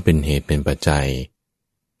หนอเป็นเหตุเป็นปัจจัย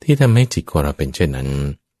ที่ทำให้จิตของเราเป็นเช่นนั้น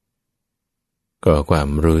ก็ความ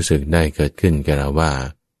รู้สึกได้เกิดขึ้นแก่เราว่า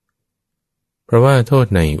เพราะว่าโทษ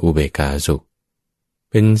ในอุเบกขาสุข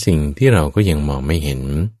เป็นสิ่งที่เราก็ยังมองไม่เห็น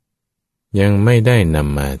ยังไม่ได้น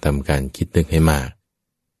ำมาทำการคิดนึกให้มาก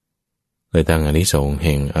เลยทางอานิสงส์แ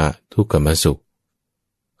ห่งอทุกขมสุข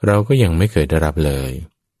เราก็ยังไม่เคยได้รับเลย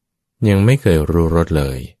ยังไม่เคยรู้รสเล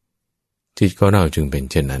ยจิตของเราจึงเป็น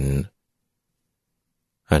เช่นนั้น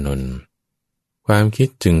อานนท์ความคิด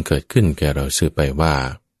จึงเกิดขึ้นแก่เราสืบไปว่า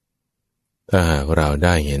ถ้าหากเราไ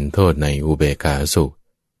ด้เห็นโทษในอุเบกขาสุข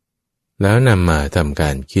แล้วนำมาทำกา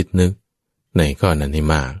รคิดนึกในข้อนั้นให้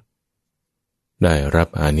มากได้รับ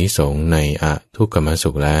อานิสงส์ในอทุกขมสุ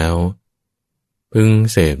ขแล้วพึง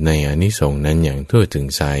เสพในอานิสงส์นั้นอย่างทั่วถึง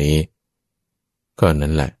ใสข้อนั้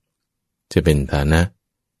นแหละจะเป็นฐานะ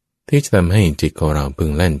ที่จะทำให้จิตของเราพึง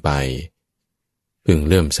แล่นไปพึง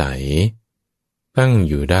เลื่อมใสตั้ง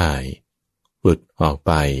อยู่ได้หลุดออกไ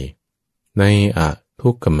ปในอทุ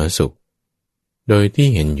กขมสุขโดยที่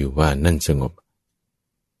เห็นอยู่ว่านั่นสงบ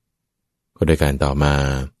ก็โดยการต่อมา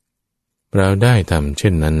เราได้ทำเช่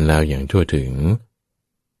นนั้นแล้วอย่างทั่วถึง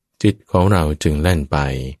จิตของเราจึงแล่นไป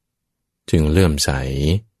จึงเลื่อมใส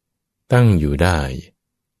ตั้งอยู่ได้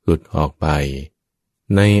หลุดออกไป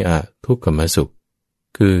ในอทุกขมสุข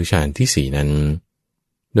คือฌานที่สี่นั้น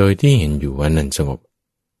โดยที่เห็นอยู่ว่านั่นสงบ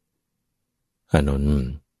อานนท์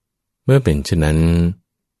เมื่อเป็นเช่นนั้น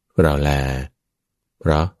เราแลเพ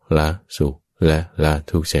ราะละสุขและละ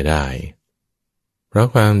ทุกข์เสียได้เพราะ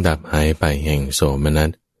ความดับหายไปแห่งโสมนัส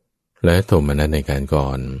และโทมนัสในการก่อ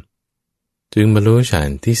นจึงบรรลุฌาน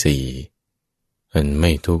ที่สี่อันไ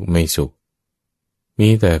ม่ทุกข์ไม่สุขมี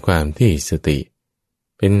แต่ความที่สติ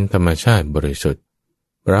เป็นธรรมชาติบริสุทธิ์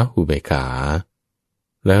พระอุเบกขา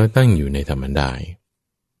แล้วตั้งอยู่ในธรรมได้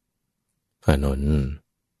อานนท์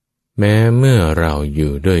แม้เมื่อเราอ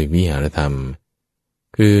ยู่ด้วยวิหารธรรม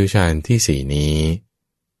คือฌานที่สี่นี้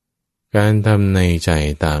การทำในใจ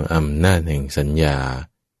ตามอำนาจแห่งสัญญา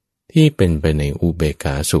ที่เป็นไปในอุเบกข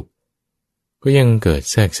าสุขก็ยังเกิด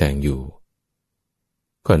แทรกแซงอยู่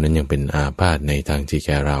ก่อนนั้นยังเป็นอาพาธในทางจิตแ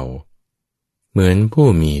ก่เราเหมือนผู้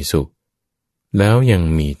มีสุขแล้วยัง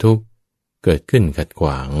มีทุกข์เกิดขึ้นขัดขว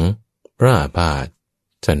างเพราะอาพาธ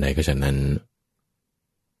ฉันใดก็ฉันนั้น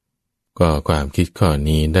ก็ความคิดข้อ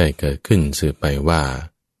นี้ได้เกิดขึ้นสืบไปว่า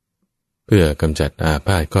เพื่อกำจัดอาพ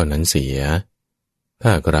าธข้อนั้นเสียถ้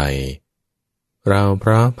าใครเราเพ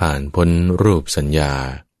ราะผ่านพ้นรูปสัญญา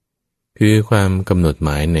คือความกำหนดหม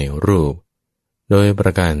ายในรูปโดยปร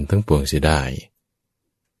ะการทั้งปวงเสียได้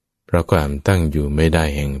เพราะความตั้งอยู่ไม่ได้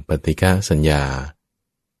แห่งปฏิฆะสัญญา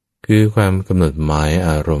คือความกำหนดหมายอ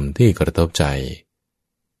ารมณ์ที่กระทบใจ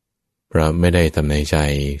เพราะไม่ได้ทำในใจ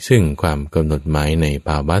ซึ่งความกำหนดหมายในภ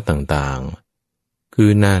าวะต่างๆคือ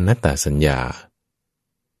นานัตตสัญญา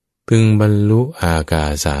พึงบรรลุอากา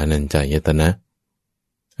สานัญจายตนะ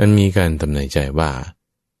อันมีการทำในใจว่า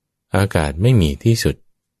อากาศไม่มีที่สุด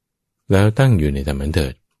แล้วตั้งอยู่ในธรรมนั้นเถิ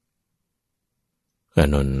ดอา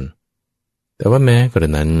นนท์แต่ว่าแม้กร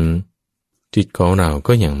ะนั้นจิตของเรา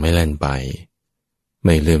ก็ยังไม่แล่นไปไ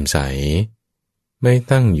ม่เลื่อมใสไม่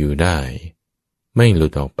ตั้งอยู่ได้ไม่หลุ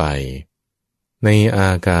ดออกไปในอา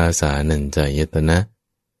กาสานัญจายตนะ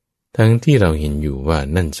ทั้งที่เราเห็นอยู่ว่า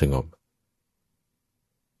นั่นสงบ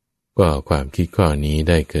ก็ความคิดข้อนี้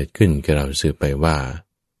ได้เกิดขึ้นกับเราสืบไปว่า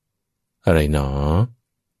อะไรหนอ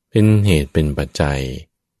เป็นเหตุเป็นปัจจัย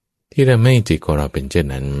ที่ทำให้จิตของเราเป็นเช่น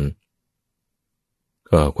นั้น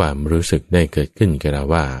ก็ความรู้สึกได้เกิดขึ้นกับเรา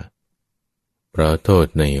ว่าเพราะโทษ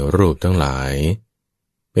ในรูปทั้งหลาย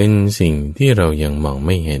เป็นสิ่งที่เรายังมองไ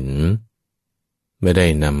ม่เห็นไม่ได้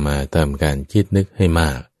นำมาทำการคิดนึกให้ม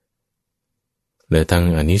ากและทั้ง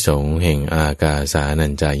อานิสงส์แห่งอากาสานั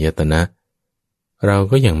ญจายตนะเรา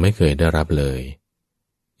ก็ยังไม่เคยได้รับเลย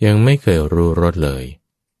ยังไม่เคยรู้รสเลย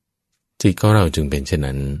จิตของเราจึงเป็นเช่น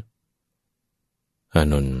นั้นอา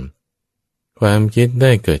นนท์ความคิดไ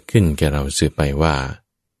ด้เกิดขึ้นแก่เราสืบไปว่า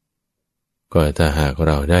ก็ถ้าหากเ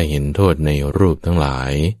ราได้เห็นโทษในรูปทั้งหลา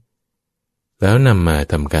ยแล้วนำมา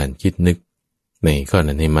ทำการคิดนึกในข้อ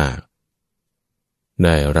นั้นให้มากไ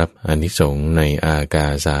ด้รับอานิสงส์ในอากา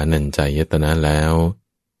สานัญจายตนะแล้ว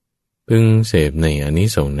พึงเสพในอานิ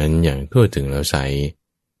สงส์นั้นอย่างทั่วถึงแล้วใส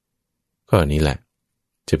ข้อนี้แหละ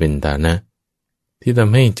จะเป็นฐานะที่ท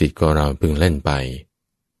ำให้จิตของเราพึงเล่นไป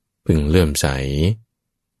พึงเลื่อมใส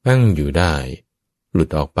ตั้งอยู่ได้หลุด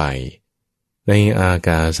ออกไปในอาก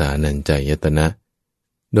าสานัญจายตนะ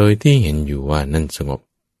โดยที่เห็นอยู่ว่านั่นสงบ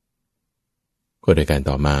ก็โดยการ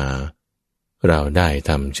ต่อมาเราได้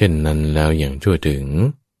ทำเช่นนั้นแล้วอย่างทั่วถึง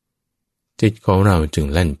จิตของเราจึง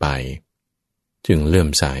แล่นไปจึงเลื่อม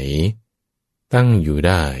ใส ตั้งอยู่ไ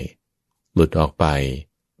ด้หลุดออกไป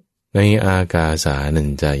ในอากาสานัญ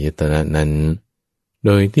จายตนะนั้นโ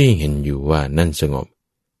ดยที่เห็นอยู่ว่านั่นสงบ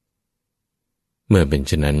เมื่อเป็นเ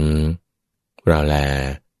ช่นนั้นเราแล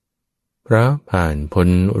เพราะผ่านพ้น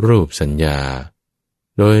รูปสัญญา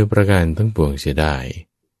โดยประการทั้งปวงเสียได้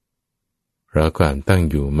เพราะความตั้ง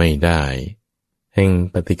อยู่ไม่ได้แห่ง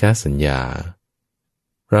ปฏิฆสัญญา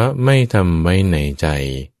เพราะไม่ทำไว้ในใจ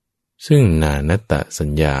ซึ่งนานัตตสัญ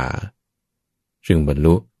ญาจึงบรร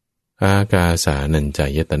ลุอากาสานัญจา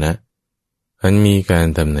ยตนะอันมีการ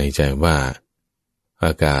ทำในใจว่าอ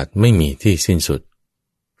ากาศไม่มีที่สิ้นสุด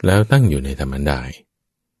แล้วตั้งอยู่ในธรรมได้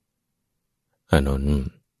อานนท์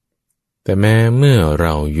แต่แม้เมื่อเร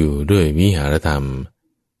าอยู่ด้วยวิหารธรรม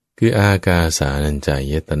คืออากาสานัญจา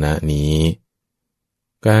ยตนะนี้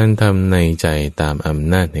การทำในใจตามอ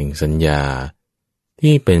ำนาจแห่งสัญญา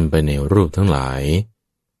ที่เป็นไปในรูปทั้งหลาย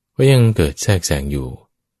ก็ยังเกิดแทรกแซงอยู่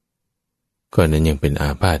ก็นั้นยังเป็นอา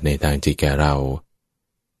พาธในทางจิตแก่เรา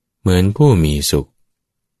เหมือนผู้มีสุข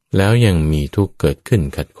แล้วยังมีทุกข์เกิดขึ้น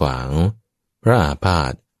ขัดขวางเพราะอาพา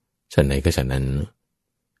ธฉะไหนก็ฉะนั้น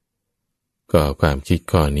ก็ความคิด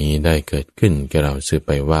ข้อนี้ได้เกิดขึ้นแก่เราสืบไ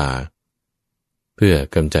ปว่าเพื่อ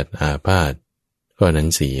กำจัดอาพาธข้อนั้น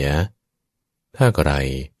เสียถ้าไกร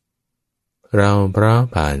เราเพราะ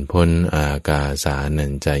ผ่านพ้นอากาสานั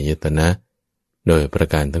ญจายตนะโดยประ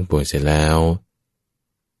การทั้งปวงเสร็จแล้ว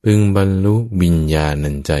พึงบรรลุวิญญา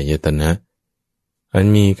ณัญจายตนะอัน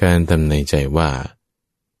มีการทำในใจว่า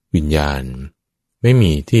วิญญาณไม่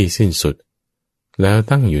มีที่สิ้นสุดแล้ว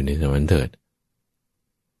ตั้งอยู่ในสวรรค์เถิด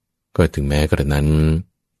ก็ถึงแม้กระนั้น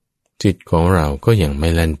จิตของเราก็ยังไม่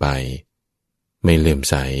แล่นไปไม่เลื่อม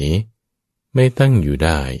ใสไม่ตั้งอยู่ไ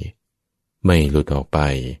ด้ไม่หลุดออกไป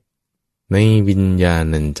ในวิญญา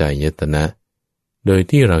ณัญจายตนะโดย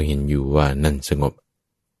ที่เราเห็นอยู่ว่านั่นสงบ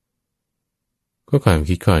ก็ความ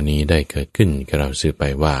คิดข้อนี้ได้เกิดขึ้นกับเราสืบไป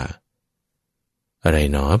ว่าอะไร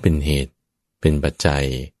หนอเป็นเหตุเป็นปัจจัย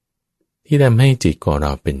ที่ทำให้จิตของเร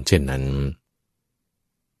าเป็นเช่นนั้น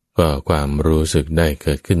ก็ความรู้สึกได้เ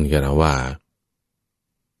กิดขึ้นกับเราว่า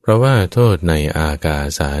เพราะว่าโทษในอากา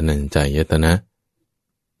สานัญจายตนะ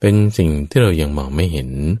เป็นสิ่งที่เรายังมองไม่เห็น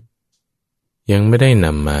ยังไม่ได้น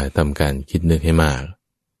ำมาทำการคิดนึกให้มาก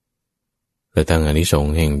และทางอานิสง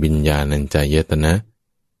ส์แห่งวิญญาณัญจายตนะ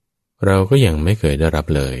เราก็ยังไม่เคยได้รับ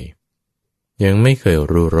เลยยังไม่เคย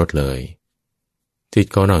รู้รสเลยจิต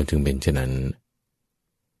ของเราจึงเป็นเช่นนั้น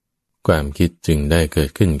ความคิดจึงได้เกิด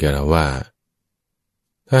ขึ้นแก่เราว่า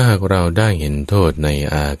ถ้าหากเราได้เห็นโทษใน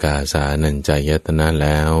อากาสานัญจายตนะแ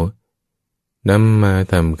ล้วนำมา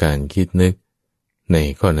ทำการคิดนึกใน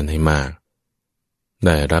ข้อนั้นให้มากไ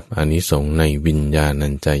ด้รับอานิสงส์ในวิญญาณั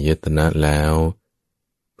ญจายตนะแล้ว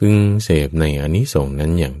พึงเสพในอานิสงส์นั้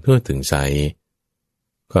นอย่างทั่วถึงใส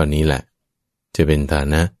ข้อนี้แหละจะเป็นฐา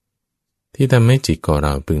นะที่ทำให้จิตของเร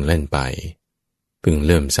าพึงเล่นไปพึงเ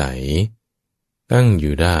ลื่อมใสตั้งอ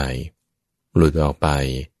ยู่ได้หลุดออกไป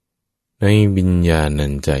ในวิญญาณั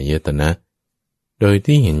ญจายตนะโดย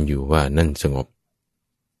ที่เห็นอยู่ว่านั่นสงบ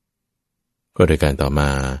ก็โดยการต่อม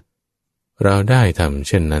าเราได้ทำเ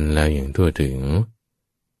ช่นนั้นแล้วอย่างทั่วถึง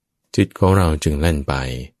จิตของเราจึงเล่นไป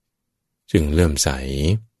จึงเลื่อมใส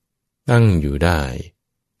ตั้งอยู่ได้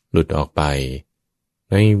หลุดออกไป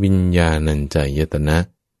ในวิญญาณัญจายตนะ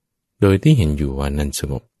โดยที่เห็นอยู่ว่านั่นส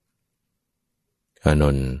งบอาน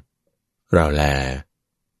นท์เราแล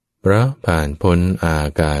เพราะผ่านพ้นอา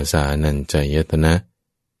กาสานัญจายตนะ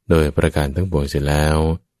โดยประการทั้งปวงเสร็จแล้ว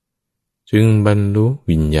จึงบรรลุ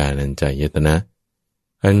วิญญาณัญจายตนะ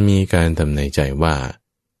อันมีการทำในใจว่า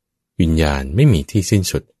วิญญาณไม่มีที่สิ้น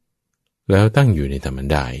สุดแล้วตั้งอยู่ในธรรม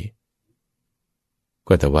ได้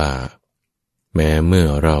ก็แต่ว่าแม้เมื่อ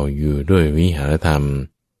เราอยู่ด้วยวิหารธรรม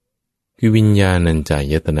คือวิญญาณัญจา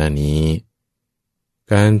ยตนะนี้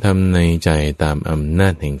การทำในใจตามอำนา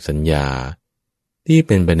จแห่งสัญญาที่เ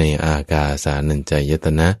ป็นไปในอากาสานัญจายต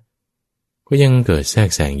นะก็ยังเกิดแทรก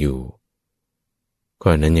แซงอยู่ข้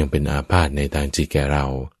อนั้นยังเป็นอาพาธในทางจิตแก่เรา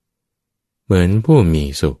เหมือนผู้มี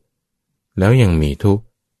สุขแล้วยังมีทุกข์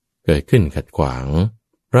เกิดขึ้นขัดขวาง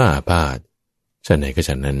เพราะอาพาธฉะไหนก็ฉ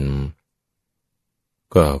ะนั้น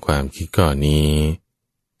ก็ความคิดข้อนี้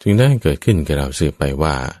จึงได้เกิดขึ้นกับเราสืบไป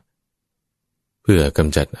ว่าเพื่อก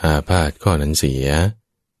ำจัดอาพาธข้อนั้นเสีย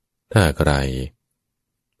ถ้าไกร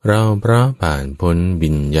เราเพราะผ่านพ้นวิ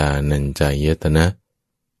ญญาณัญจายตนะ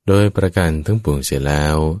โดยประการทั้งปวงเสียแล้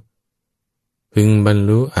วพึงบรร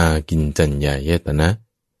ลุอากินจัญญายตนะ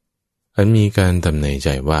อันมีการทำในใจ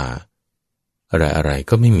ว่าอะไรๆ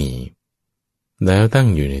ก็ไม่มีแล้วตั้ง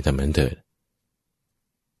อยู่ในธรรมนั้นเถิด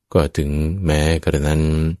ก็ถึงแม้กระนั้น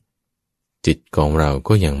จิตของเรา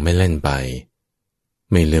ก็ยังไม่เล่นไป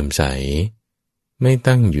ไม่เลื่อมใสไม่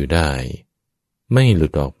ตั้งอยู่ได้ ไม่หลุ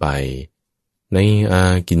ดออกไปในอา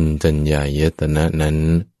กินจัญญายตนะนั้น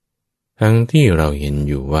ทั้งที่เราเห็น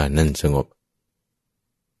อยู่ว่านั่นสงบ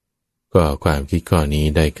ก็ความคิดข้อนี้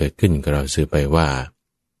ได้เกิดขึ้นกับเราสืบไปว่า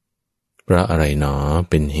เพราะอะไรหนอ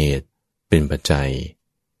เป็นเหตุเป็นปัจจัย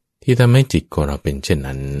ที่ทำให้จิตของเราเป็นเช่น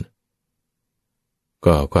นั้น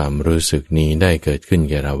ก็ความรู้สึกนี้ได้เกิดขึ้น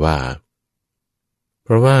แก่เราว่าเพ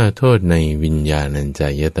ราะว่าโทษในวิญญาณัญจา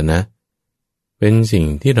ยตนะเป็นสิ่ง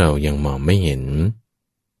ที่เรายังมองไม่เห็น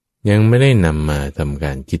ยังไม่ได้นำมาทำก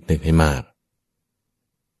ารคิดนึกให้มาก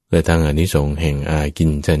และทางอานิสงส์แห่งอากิ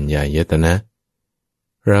นจัญญายตนะ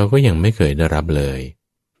เราก็ยังไม่เคยได้รับเลย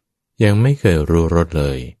ยังไม่เคยรู้รสเล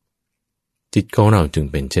ยจิตของเราจึง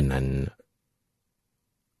เป็นเช่นนั้น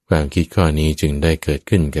ความคิดข้อนี้จึงได้เกิด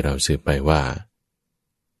ขึ้นแก่เราสืบไปว่า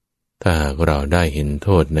ถ้าเราได้เห็นโท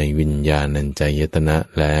ษในวิญญาณัญจายตนะ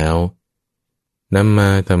แล้วนำมา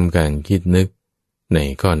ทำการคิดนึกใน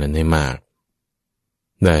ข้อนั้นให้มาก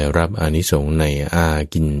ได้รับอานิสงส์ในอา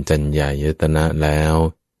กินจัญญายตนะแล้ว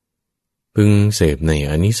พึงเสพใน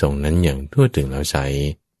อานิสงส์นั้นอย่างทั่วถึงแล้วใช้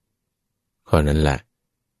ข้อนั้นแหละ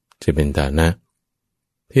จะเป็นฐานะ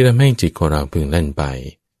ที่ทำให้จิตของเราพึงเล่นไป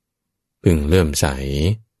พึงเลื่อมใส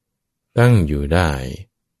ตั้งอยู่ได้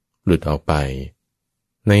หลุดออกไป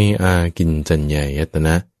ในอากินจัญญายตน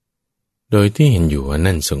ะโดยที่เห็นอยู่ว่า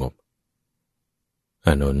นั่นสงบอ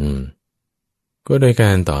านนท์ก็โดยก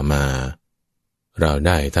ารต่อมาเราไ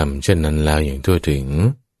ด้ทำเช่นนั้นแล้วอย่างทั่วถึง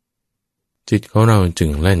จิตของเราจึ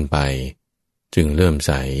งเล่นไปจึงเลื่อมใ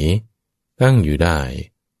สตั้งอยู่ได้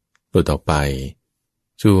หลุดออกไป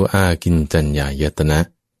สู่อากินจัญญายตนะ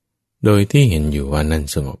โดยที่เห็นอยู่ว่านั่น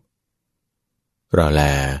สงบเราแล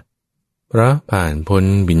เพราะผ่านพ้น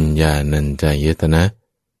วิญญาณัญจายตนะ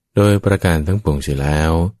โดยประการทั้งปวงเสียแล้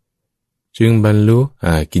วจึงบรรลุอ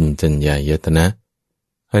ากินจัญญายตนะ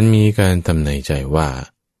อันมีการทำในใจว่า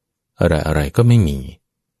อะไรก็ไม่มี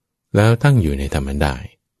แล้วตั้งอยู่ในธรรมได้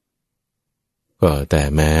ก็แต่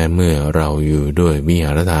แม้เมื่อเราอยู่ด้วยวิห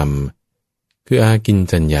ารธรรมคืออากิน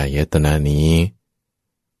จัญญายตนะนี้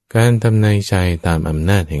การทำในใจตามอำ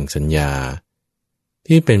นาจแห่งสัญญา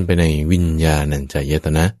ที่เป็นไปในวิญญาณัญจายต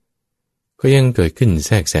นะก็ยังเกิดขึ้นแท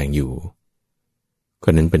รกแซงอยู่ค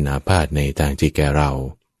นนั้นเป็นอาพาธในทางจิตแก่เรา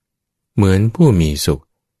เหมือนผู้มีสุข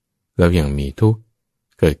แล้วยังมีทุกข์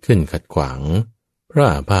เกิดขึ้นขัดขวางเพราะ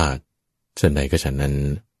อาพาธฉันใดก็ฉันนั้น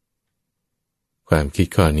ความคิด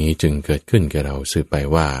ข้อนี้จึงเกิดขึ้นแก่เราสืบไป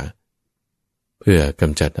ว่าเพื่อก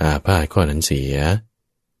ำจัดอาพาธข้อนั้นเสีย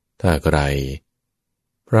ถ้าไกล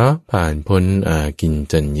เพราะผ่านพ้นอากิน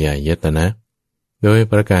จัญญายตนะโดย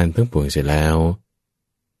ประการทั้งปวงเสร็จแล้ว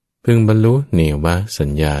พึงบรรลุเนวสัญ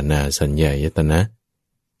ญานาสัญญายตนะ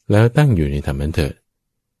แล้วตั้งอยู่ในธรรมนั้นเถิด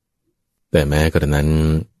แต่แม้กระนั้น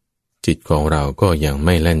จิตของเราก็ยังไ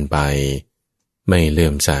ม่เล่นไปไม่เลื่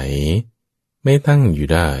อมใสไม่ตั้งอยู่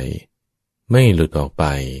ได้ไม่หลุดออกไป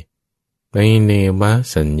ในเนว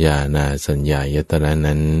สัญญานาสัญญายตนะ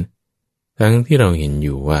นั้นทั้งที่เราเห็นอ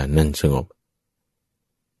ยู่ว่านั่นสงบ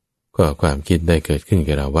ก็ความคิดได้เกิดขึ้น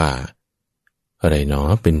กับเราว่าอะไรหนอ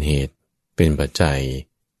เป็นเหตุเป็นปัจจัย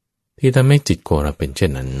ที่ทำให้จิตของเราเป็นเช่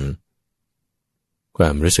นนั้นควา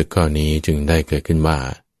มรู้สึกข้อนี้จึงได้เกิดขึ้นว่า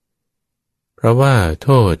เพราะว่าโท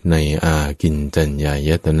ษในอากินจัญญา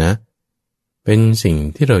ยตนะเป็นสิ่ง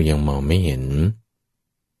ที่เรายังมองไม่เห็น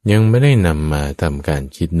ยังไม่ได้นำมาทำการ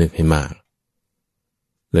คิดนึกให้มาก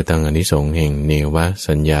และทางอานิสงส์แห่งเนว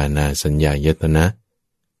สัญญานาสัญญายตนะ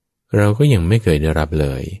เราก็ยังไม่เคยได้รับเล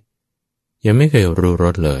ยยังไม่เคยรู้ร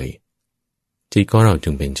สเลยจิตของเราจึ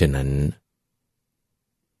งเป็นเช่นนั้น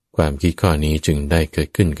ความคิดข้อนี้จึงได้เกิด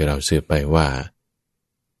ขึ้นกับเราสืบไปว่า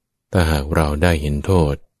ถ้าหากเราได้เห็นโท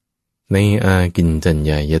ษในอากินจัญ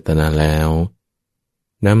ญายตนะแล้ว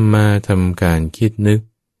นำมาทำการคิดนึก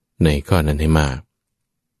ในข้อนั้นให้มาก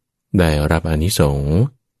ได้รับอานิสงส์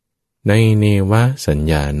ในเนวสัญ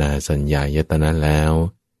ญานาสัญญายตนะแล้ว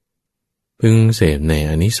พึงเสพใน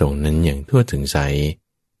อานิสงส์นั้นอย่างทั่วถึงใส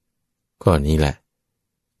ข้อนี้แหละ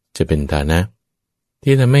จะเป็นฐานะ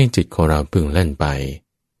ที่ทำให้จิตของเราพึงเล่นไป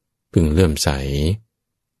พึงเลื่อมใส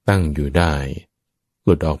ตั้งอยู่ได้ห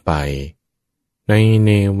ลุดออกไปในเน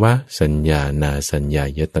วสัญญานาสัญญา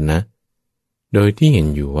ยตนะโดยที่เห็น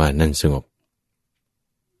อยู่ว่านั่นสงบ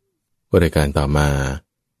บริการต่อมา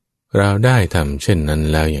เราได้ทำเช่นนั้น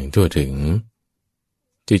แล้วอย่างทั่วถึง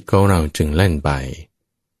จิตของเราจึงเล่นไป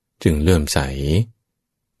จึงเลื่อมใส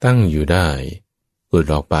ตั้งอยู่ได้หลุด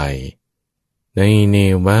ออกไปในเน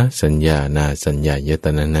วสัญญานาสัญญายต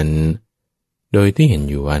นะนั้นโดยที่เห็น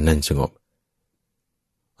อยู่ว่านั่นสงบ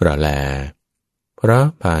เราแลเพราะ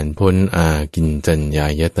ผ่านพ้นอากินจัญญา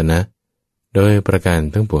ยตนะโดยประการ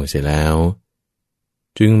ทั้งปวงเสียแล้ว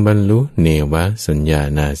จึงบรรลุเนวสัญญา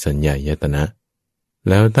นาสัญญายตนะ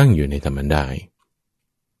แล้วตั้งอยู่ในธรรมได้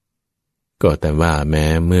ก็แต่ว่าแม้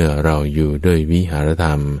เมื่อเราอยู่ด้วยวิหารธร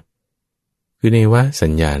รมคือในวสั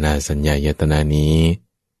ญญานาสัญญายตนะนี้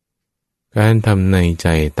การทำในใจ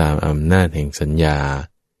ตามอำนาจแห่งสัญญา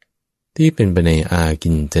ที่เป็นไปในอากิ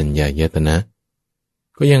ญจัญญายตนะ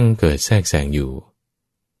ก็ยังเกิดแทรกแซงอยู่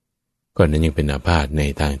ก่อนนั้นยังเป็นอาพาธใน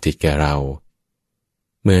ทางจิตแก่เรา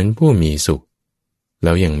เหมือนผู้มีสุขแ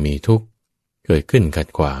ล้วยังมีทุกข์เกิดขึ้นขัด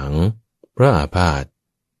ขวางเพราะอาพาธ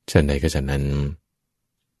ฉันใดก็ฉะนั้น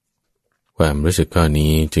ความรู้สึกข้อ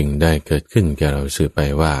นี้จึงได้เกิดขึ้นแก่เราสืบไป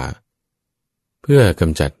ว่าเพื่อก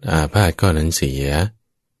ำจัดอาพาธข้อนั้นเสีย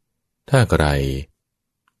ถ้าใคร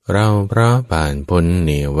เราเพราะผ่านพ้นเ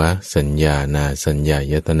นวสัญญานาสัญญา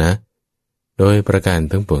ยตนะโดยประการ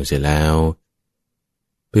ทั้งปวงเสร็จแล้ว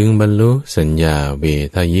พึงบรรลุสัญญาเว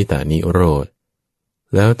ทยิตานิโรธ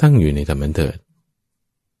แล้วตั้งอยู่ในธรรมนั้นเถิด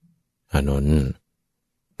อานนท์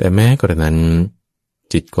แต่แม้กระนั้น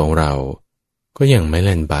จิตของเราก็ยังไม่เ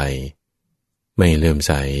ล่นไปไม่เลื่อมใ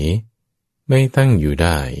สไม่ตั้งอยู่ไ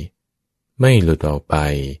ด้ไม่หลุดออกไป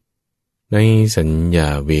ในสัญญา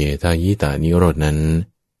เวทยิตานิโรธนั้น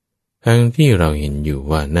ทั้งที่เราเห็นอยู่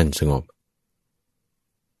ว่านั่นสงบ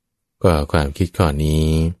ก็ความคิดข้อนี้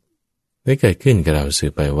ได้เกิดขึ้นกับเราสื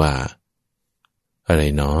บไปว่าอะไร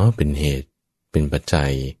หนอเป็นเหตุเป็นปัจจั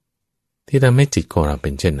ยที่ทำให้จิตของเราเป็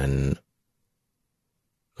นเช่นนั้น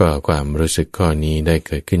ก็ความรู้สึกข้อนี้ได้เ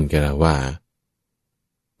กิดขึ้นกับเราว่า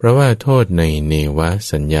เพราะว่าโทษในเนว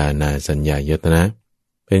สัญญานาสัญญายตนะ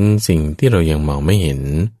เป็นสิ่งที่เรายังมองไม่เห็น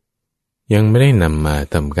ยังไม่ได้นำมา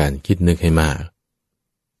ทำการคิดนึกให้มาก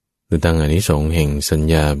หรือตั้งอานิสงส์แห่งสัญ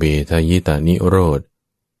ญาเบทยิตานิโรธ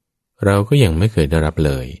เราก็ยังไม่เคยได้รับเ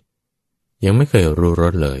ลยยังไม่เคยรู้ร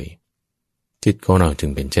สเลยจิตของเราจึง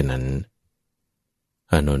เป็นเช่นนั้น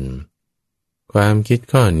อานนท์ความคิด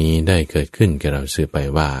ข้อนี้ได้เกิดขึ้นแก่เราสืบไป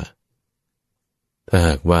ว่าถ้าห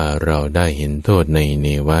ากว่าเราได้เห็นโทษในเน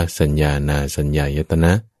วสัญญานาสัญญายตน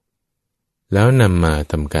ะแล้วนำมา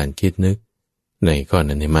ทำการคิดนึกในข้อ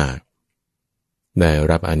นั้นให้มากได้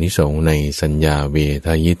รับอานิสงส์ในสัญญาเวท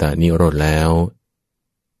ยิตานิโรธแล้ว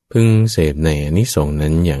พึงเสพในอานิสงส์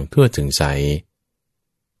นั้นอย่างทั่วถึงใส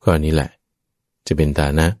ข้อนี้แหละจะเป็นฐา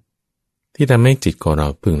นะที่ทำให้จิตของเรา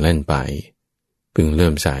พึงเล่นไปพึงเลื่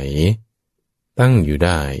อมใสตั้งอยู่ไ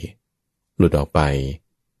ด้หลุดออกไป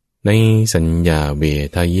ในสัญญาเว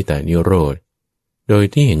ทยิตานิโรธโดย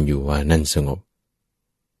ที่เห็นอยู่ว่านั่นสงบ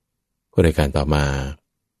ก็ในการต่อมา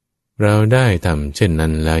เราได้ทำเช่นนั้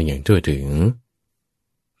นแล้วอย่างทั่วถึง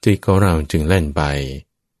จิตของเราจึงเล่นไป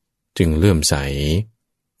จึงเลื่อมใส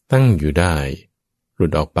ตั้งอยู่ได้หลุ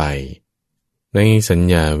ดออกไปในสัญ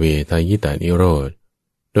ญาเวทยิตานิโรธ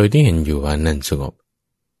โดยที่เห็นอยู่ว่านั่นสงบ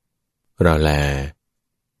เราแล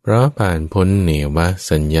เพราะผ่านพ้นเนว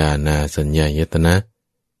สัญญานาสัญญายตนะ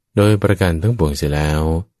โดยประการทั้งปวงเสียแล้ว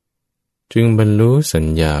จึงบรรลุสัญ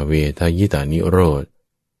ญาเวทยิตานิโรธ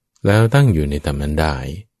แล้วตั้งอยู่ในธรรมนั้นได้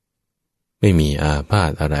ไม่มีอาพา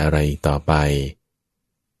ธอะไรๆต่อไป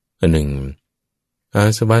อันหนึ่งอา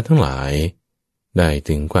สวะทั้งหลายได้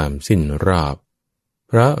ถึงความสิ้นรอบเ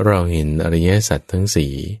พราะเราเห็นอริยสัจทั้ง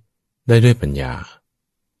สี่ได้ด้วยปัญญา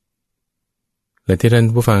และที่ท่าน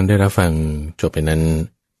ผู้ฟังได้รับฟังจบไปนั้น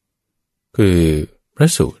คือพระ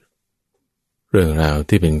สูตรเรื่องราว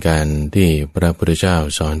ที่เป็นการที่พระพุทธเจ้า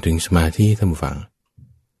สอนถึงสมาธิท่านผู้ฟัง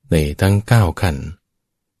ในทั้ง9ขั้น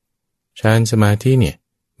ฌานสมาธิเนี่ย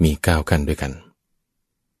มี9ขั้นด้วยกัน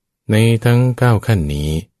ในทั้ง9ขั้นนี้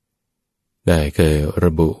ได้เคยร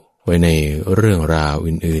ะบุไว้ในเรื่องราว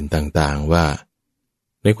อื่นๆต่างๆว่า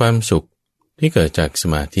ในความสุขที่เกิดจากส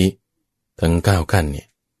มาธิทั้ง9ขั้นเนี่ย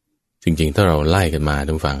จริงๆถ้าเราไล่กันมา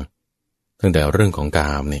ท่านผู้ฟังตั้งแต่เรื่องของก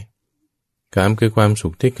ามเนี่ยกามคือความสุ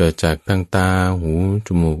ขที่เกิดจากทางตาหูจ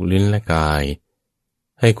มูกลิ้นและกาย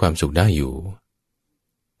ให้ความสุขได้อยู่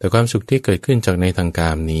แต่ความสุขที่เกิดขึ้นจากในทางก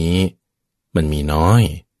ามนี้มันมีน้อย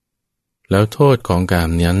แล้วโทษของกาม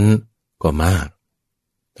นั้นก็มาก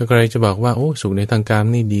ถ้าใครจะบอกว่าโอ้สุขในทางกาม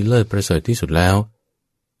นี่ดีเลิศประเสริฐที่สุดแล้ว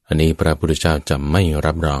อันนี้พระพุทธเจ้าจะไม่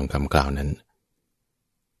รับรองคำกล่าวนั้น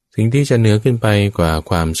สิ่งที่จะเหนือขึ้นไปกว่า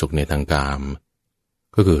ความสุขในทางกาม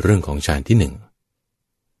ก็คือเรื่องของฌานที่หนึ่ง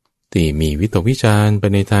ที่มีวิตกวิจารไป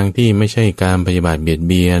ในทางที่ไม่ใช่การพยาบาทเบียดเ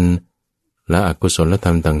บียนและอกุศลธร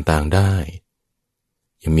รมต่างๆได้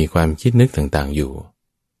ยังมีความคิดนึกต่างๆอยู่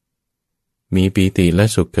มีปีติและ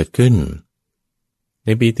สุขเกิดขึ้นใน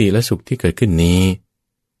ปีติและสุขที่เกิดขึ้นนี้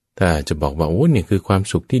ถ้าจะบอกว่าโอ้เนี่ยคือความ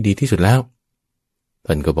สุขที่ดีที่สุดแล้ว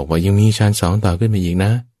ท่านก็บอกว่ายังมีฌานสองต่อขึ้นมาอีกน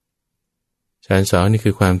ะฌานสองนี่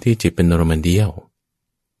คือความที่จิตเป็นอารมณ์เดียว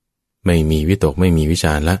ไม่มีวิตกไม่มีวิจ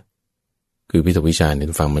ารละคือวิตกวิจารใน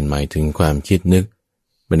ฟังมันหมายถึงความคิดนึก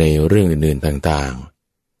ไปในเรื่องอื่นๆต่าง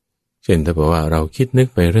เช่นถ้าบอกว่าเราคิดนึก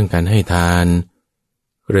ไปเรื่องการให้ทาน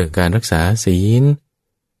เรื่องการรักษาศีล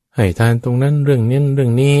ให้ทานตรงนั้นเรื่อง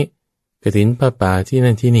นี้กฐินผ้าป่าที่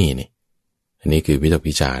นั่นที่นี่นี่อันนี้คือวิตก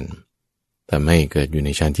วิจารณ์ทำให้เกิดอยู่ใน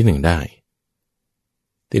ชั้นที่หนึ่งได้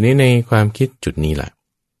ทีนี้ในความคิดจุดนี้แหละ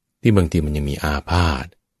ที่บางทีมันยังมีอาพาธ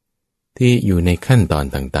ที่อยู่ในขั้นตอน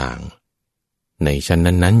ต่างๆในชั้น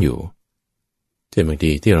นั้นๆอยู่เช่นบาง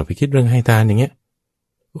ทีที่เราไปคิดเรื่องให้ทานอย่างเงี้ย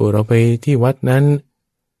เราไปที่วัดนั้น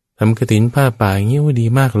ทำกฐินผ้าป่าอย่างเงี้ยดี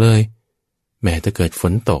มากเลยแม้ถ้าเกิดฝ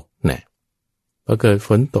นตกเนี่ยพอเกิดฝ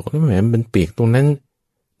นตกแล้วแหมมันเปียกตรงนั้น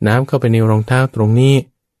น้ำเข้าไปในรองเท้าตรงนี้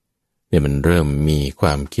เนี่ยมันเริ่มมีคว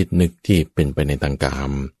ามคิดนึกที่เป็นไปในทางกา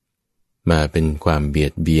มมาเป็นความเบีย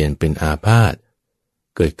ดเบียนเป็นอาพาธ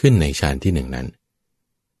เกิดขึ้นในฌานที่หนึ่งนั้น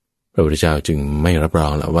พระพุทธเจ้าจึงไม่รับรอ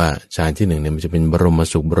งแล้วว่าฌานที่หนึ่งเนี่ยมันจะเป็นบรม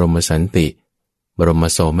สุขบรมสันติบรม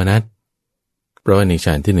โสมนัสเพราะว่าในฌ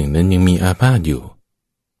านที่หนึ่งนั้นยังมีอาพาธอยู่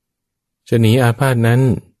จะหนีอาพาธนั้น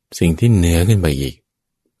สิ่งที่เหนือขึ้นไปอีก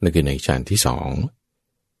นั่นคือในฌานที่สอง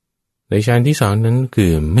ในฌานที่สองนั้นคื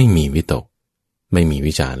อไม่มีวิตกไม่มี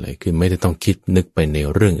วิจารเลยคือไม่ได้ต้องคิดนึกไปใน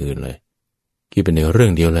เรื่องอื่นเลยคิดไปในเรื่อ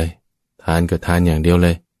งเดียวเลยทานก็ทานอย่างเดียวเล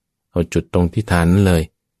ยเอาจุดตรงที่ทานนั้นเลย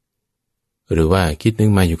หรือว่าคิดนึก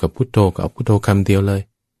มาอยู่กับพุทโธก็เอาพุทโธคำเดียวเลย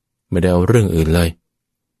ไม่ได้เอาเรื่องอื่นเลย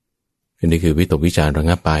อันนี้คือวิตกวิจารระ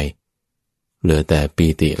งับไปเหลือแต่ปี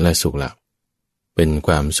ติและสุขละเป็นค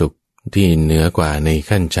วามสุขที่เหนือกว่าใน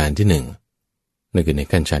ขั้นฌานที่หนึ่งนั่นคือใน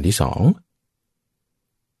ขั้นฌานที่สอง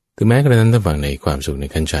ถึงแม้กระนั้นถ้าฟังในความสุขใน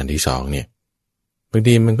ขั้นฌานที่สองเนี่ยบาง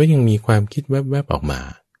ทีมันก็ยังมีความคิดแวบๆออกมา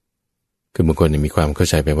คือบางคนมีความเข้า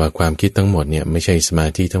ใจไปว่าความคิดทั้งหมดเนี่ยไม่ใช่สมา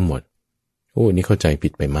ธิทั้งหมดนี่เข้าใจผิ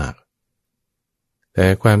ดไปมากแต่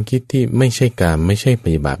ความคิดที่ไม่ใช่กามไม่ใช่ป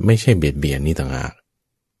ฏิบัติไม่ใช่เบียดเบียนนี่ต่างหาก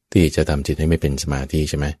ที่จะทำจิตให้ไม่เป็นสมาธิ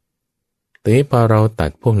ใช่ไหมแต่พอเราตั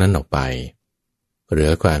ดพวกนั้นออกไปเหลื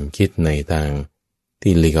อความคิดในทาง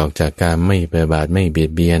ที่หลีกออกจากการไม่ปฏิบัติไม่เบีย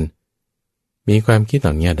ดเบียนมีความคิดเห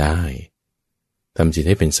ล่านี้ได้ทำจิตใ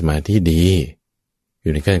ห้เป็นสมาธิดีอ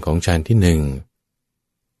ยู่ในขั้นของฌานที่หนึ่ง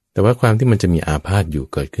แต่ว่าความที่มันจะมีอาพาธอยู่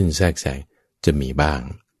เกิดขึ้นแทรกแซงจะมีบ้าง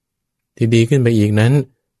ที่ดีขึ้นไปอีกนั้น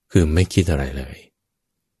คือไม่คิดอะไรเลย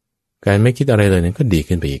การไม่คิดอะไรเลยนั้นก็ดี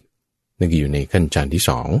ขึ้นไปอีกนั่นก็อยู่ในขั้นฌานที่ส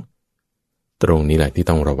องตรงนี้แหละที่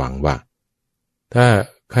ต้องระวังว่าถ้า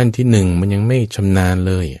ขั้นที่หนึ่งมันยังไม่ชำนาญ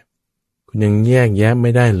เลยคุณยังแยกแยะไ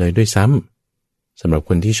ม่ได้เลยด้วยซ้ำสำหรับค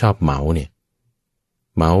นที่ชอบเหมาเนี่ย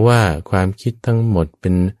เหมาว่าความคิดทั้งหมดเป็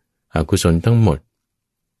นอกุศลทั้งหมด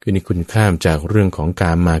คือนี่คุณข้ามจากเรื่องของก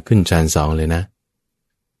ารมาขึ้นฌานสองเลยนะ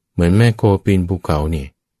เหมือนแม่โคปีนภูเขานี่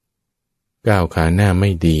ก้าวขาหน้าไ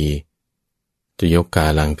ม่ดีจะยกขา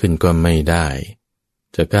หลังขึ้นก็ไม่ได้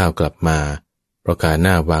จะก้าวกลับมาเพราะขาห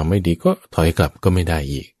น้าวางไม่ดีก็ถอยกลับก็ไม่ได้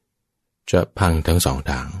อีกจะพังทั้งสอง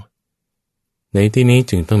ทางในที่นี้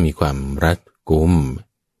จึงต้องมีความรัดกุม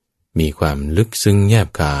มีความลึกซึ้งแยบ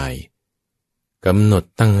กายกำหนด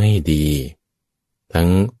ตั้งให้ดีทั้ง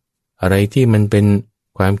อะไรที่มันเป็น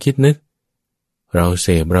ความคิดนึกเราเส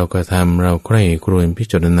พเรากระทำเราใคร่ครวญพิ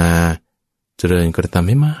จารณาเจริญกระทำใ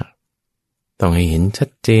ห้มากต้องให้เห็นชัด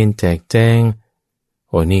เจนแจกแจ้ง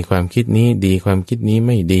นี่ความคิดนี้ดีความคิดนี้ไ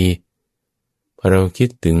ม่ดีพอเราคิด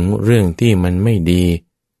ถึงเรื่องที่มันไม่ดี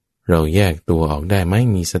เราแยกตัวออกได้ไหม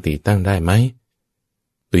มีสติตั้งได้ไหม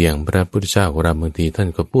ตัวอย่างพระพุทธเจ้าของเราบางทีท่าน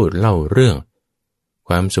ก็พูดเล่าเรื่องค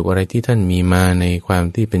วามสุขอะไรที่ท่านมีมาในความ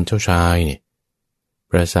ที่เป็นเจ้าชายเนี่ย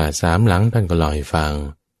ปราสาทสามหลังท่านก็เล่าให้ฟัง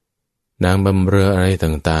นางบำเรออะไร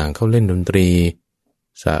ต่างๆเขาเล่นดนตรี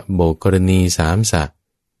สะโบกกรณีสามสะ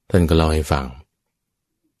ท่านก็เล่าให้ฟัง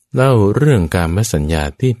เล่าเรื่องการมสัญญา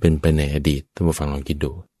ที่เป็นไปในอดีตท่านผู้ฟังลองคิด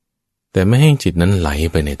ดูแต่ไม่ให้จิตนั้นไหล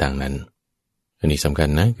ไปในทางนั้นอันนี้สำคัญ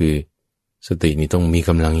นะคือสตินี้ต้องมีก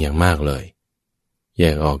ำลังอย่างมากเลยแย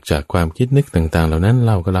กออกจากความคิดนึกต่างๆเหล่านั้นเ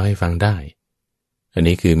ราก็เล่าให้ฟังได้อัน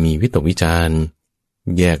นี้คือมีวิตกวิจาร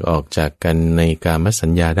แยกออกจากกันในกามสั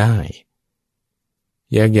ญญาได้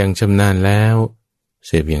แยกอย่างชำนาญแล้วเ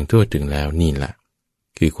สพอย่างทั่วถึงแล้วนี่แหละ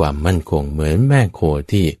คือความมั่นคงเหมือนแม่โค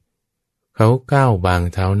ที่เขาก้าววาง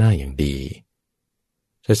เท้าหน้าอย่างดี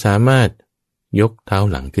จะสามารถยกเท้า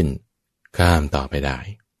หลังขึ้นข้ามต่อไปได้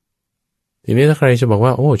ทีนี้ถ้าใครจะบอกว่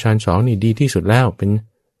าฌานสองนี่ดีที่สุดแล้วเป็น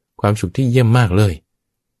ความสุขที่เยี่ยมมากเลย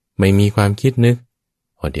ไม่มีความคิดนึก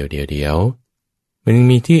เดี๋ยวมัน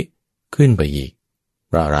มีที่ขึ้นไปอีกเ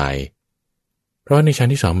พราะอะไรเพราะในฌาน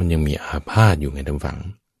ที่สองมันยังมีอาพาธอยู่ไงท่านฟัง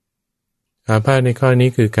อาพาธในข้อนี้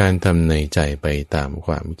คือการทำในใจไปตามค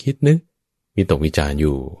วามคิดนึกวิตกวิจารอ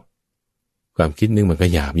ยู่ความคิดนึกมันก็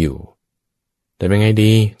หยาบอยู่แต่เป็นไง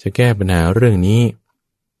ดีจะแก้ปัญหาเรื่องนี้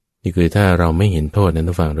นี่คือถ้าเราไม่เห็นโทษนั้น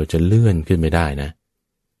ท่านฟังเราจะเลื่อนขึ้นไม่ได้นะ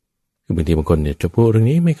คือบางทีบางคนเนี่ยจะพูดเรื่อง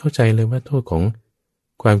นี้ไม่เข้าใจเลยว่าโทษของ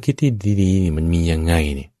ความคิดที่ดีๆมันมียังไง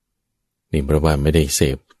นี่เพราะว่าไม่ได้เส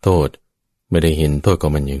พโทษไม่ได้เห็นโทษขอ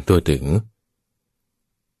งมันอย่างตัวถึง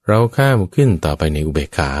เราข้ามขึ้นต่อไปในอุเบก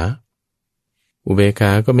ข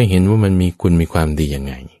าก็ไม่เห็นว่ามันมีคุณมีความดียัง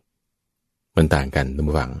ไงมันต่างกันท่าน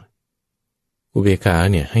ผู้ฟังอุเบกขา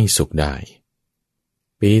เนี่ยให้สุขได้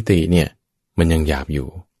ปีติเนี่ยมันยังหยาบอยู่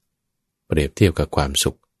เปรียบเทียบกับความ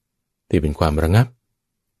สุขที่เป็นความระงับ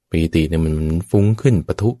ปีติเนี่ยมันฟุ้งขึ้นป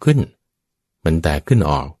ะทุขึ้นมันแตกขึ้น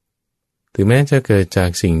ออกถึงแม้จะเกิดจาก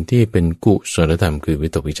สิ่งที่เป็นกุศลธรรมคือวิ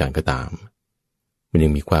ตกวิจารก็ตามมันยั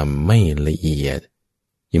งมีความไม่ละเอียด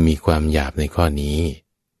ยังมีความหยาบในข้อนี้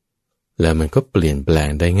แล้วมันก็เปลี่ยนแปลง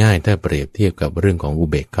ได้ง่ายถ้าเปรียบเทียบกับเรื่องของอุ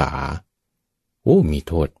เบกขามี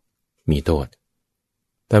โทษ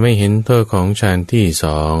แต่ไม่เห็นโทษของฌานที่ส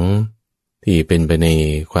องที่เป็นไปใน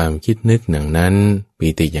ความคิดนึกอย่างนั้นปี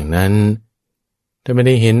ติอย่างนั้นถ้าไม่ไ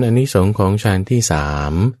ด้เห็นอานิสงส์ของฌานที่สา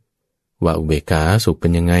มว่าอุเบกขาสุขเป็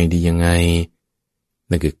นยังไงดียังไง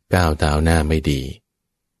นั่นคือก้าวเท้าหน้าไม่ดี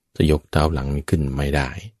จะยกเท้าหลังขึ้นไม่ได้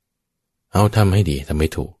เอาทำให้ดีทำให้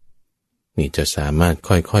ถูกนี่จะสามารถ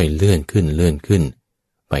ค่อยๆเลื่อนขึ้น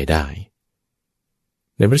ไปได้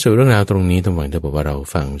ในพระสูตรเรื่องราวตรงนี้ต้องหวังถ้าบอกว่าเรา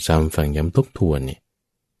ฟังซ้ำฟังย้ำทบทวนเนี่ย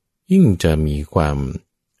ยิ่งจะมีความ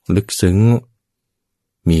ลึกซึ้ง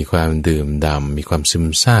มีความดื่มด่ำมีความซึม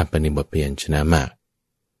ซาบไปในบทเรียนชนะมาก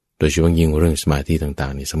โดยเฉพาะยิ่งเรื่องสมาธิต่า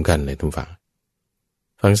งๆนี่สำคัญเลยทุก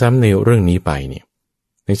ฟังซ้ำในเรื่องนี้ไปเนี่ย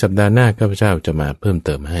ในสัปดาห์หน้าข้าพเจ้าจะมาเพิ่มเ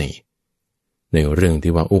ติมให้ในเรื่อง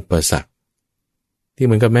ที่ว่าอุปสรรคที่เห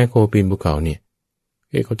มือนกับแม่โคปีนภูเขาเนี่ย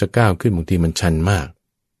เขาจะก้าวขึ้นบางทีมันชันมาก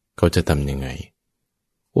เขาจะทำยังไง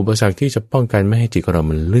อุปสรรคที่จะป้องกันไม่ให้จิตของเรา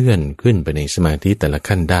มันเลื่อนขึ้นไปในสมาธิแต่ละ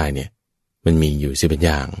ขั้นได้เนี่ยมันมีอยู่11อ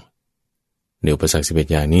ย่างในอุปสรรค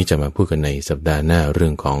11อย่างนี้จะมาพูดกันในสัปดาห์หน้าเรื่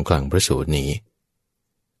องของคลังพระสูตรนี้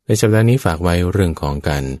ในสัปดาห์นี้ฝากไว้เรื่องของ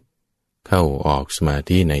การเข้าออกสมา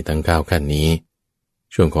ธิในทั้ง9ขั้นนี้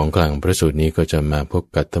ช่วงของคลังพระสูตรนี้ก็จะมาพบ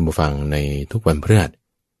กับท่านผู้ฟังในทุกวันพฤหัส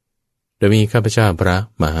โดยมีข้าพเจ้าพระ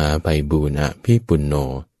มหาไพบูลย์อภิปุณโญ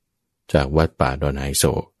จากวัดป่าดอนไฮโศ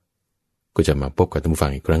กก็จะมาพบกับท่านผู้ฟั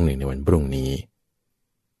งอีกครั้งหนึ่งในวันพรุ่งนี้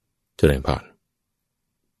เจริญพร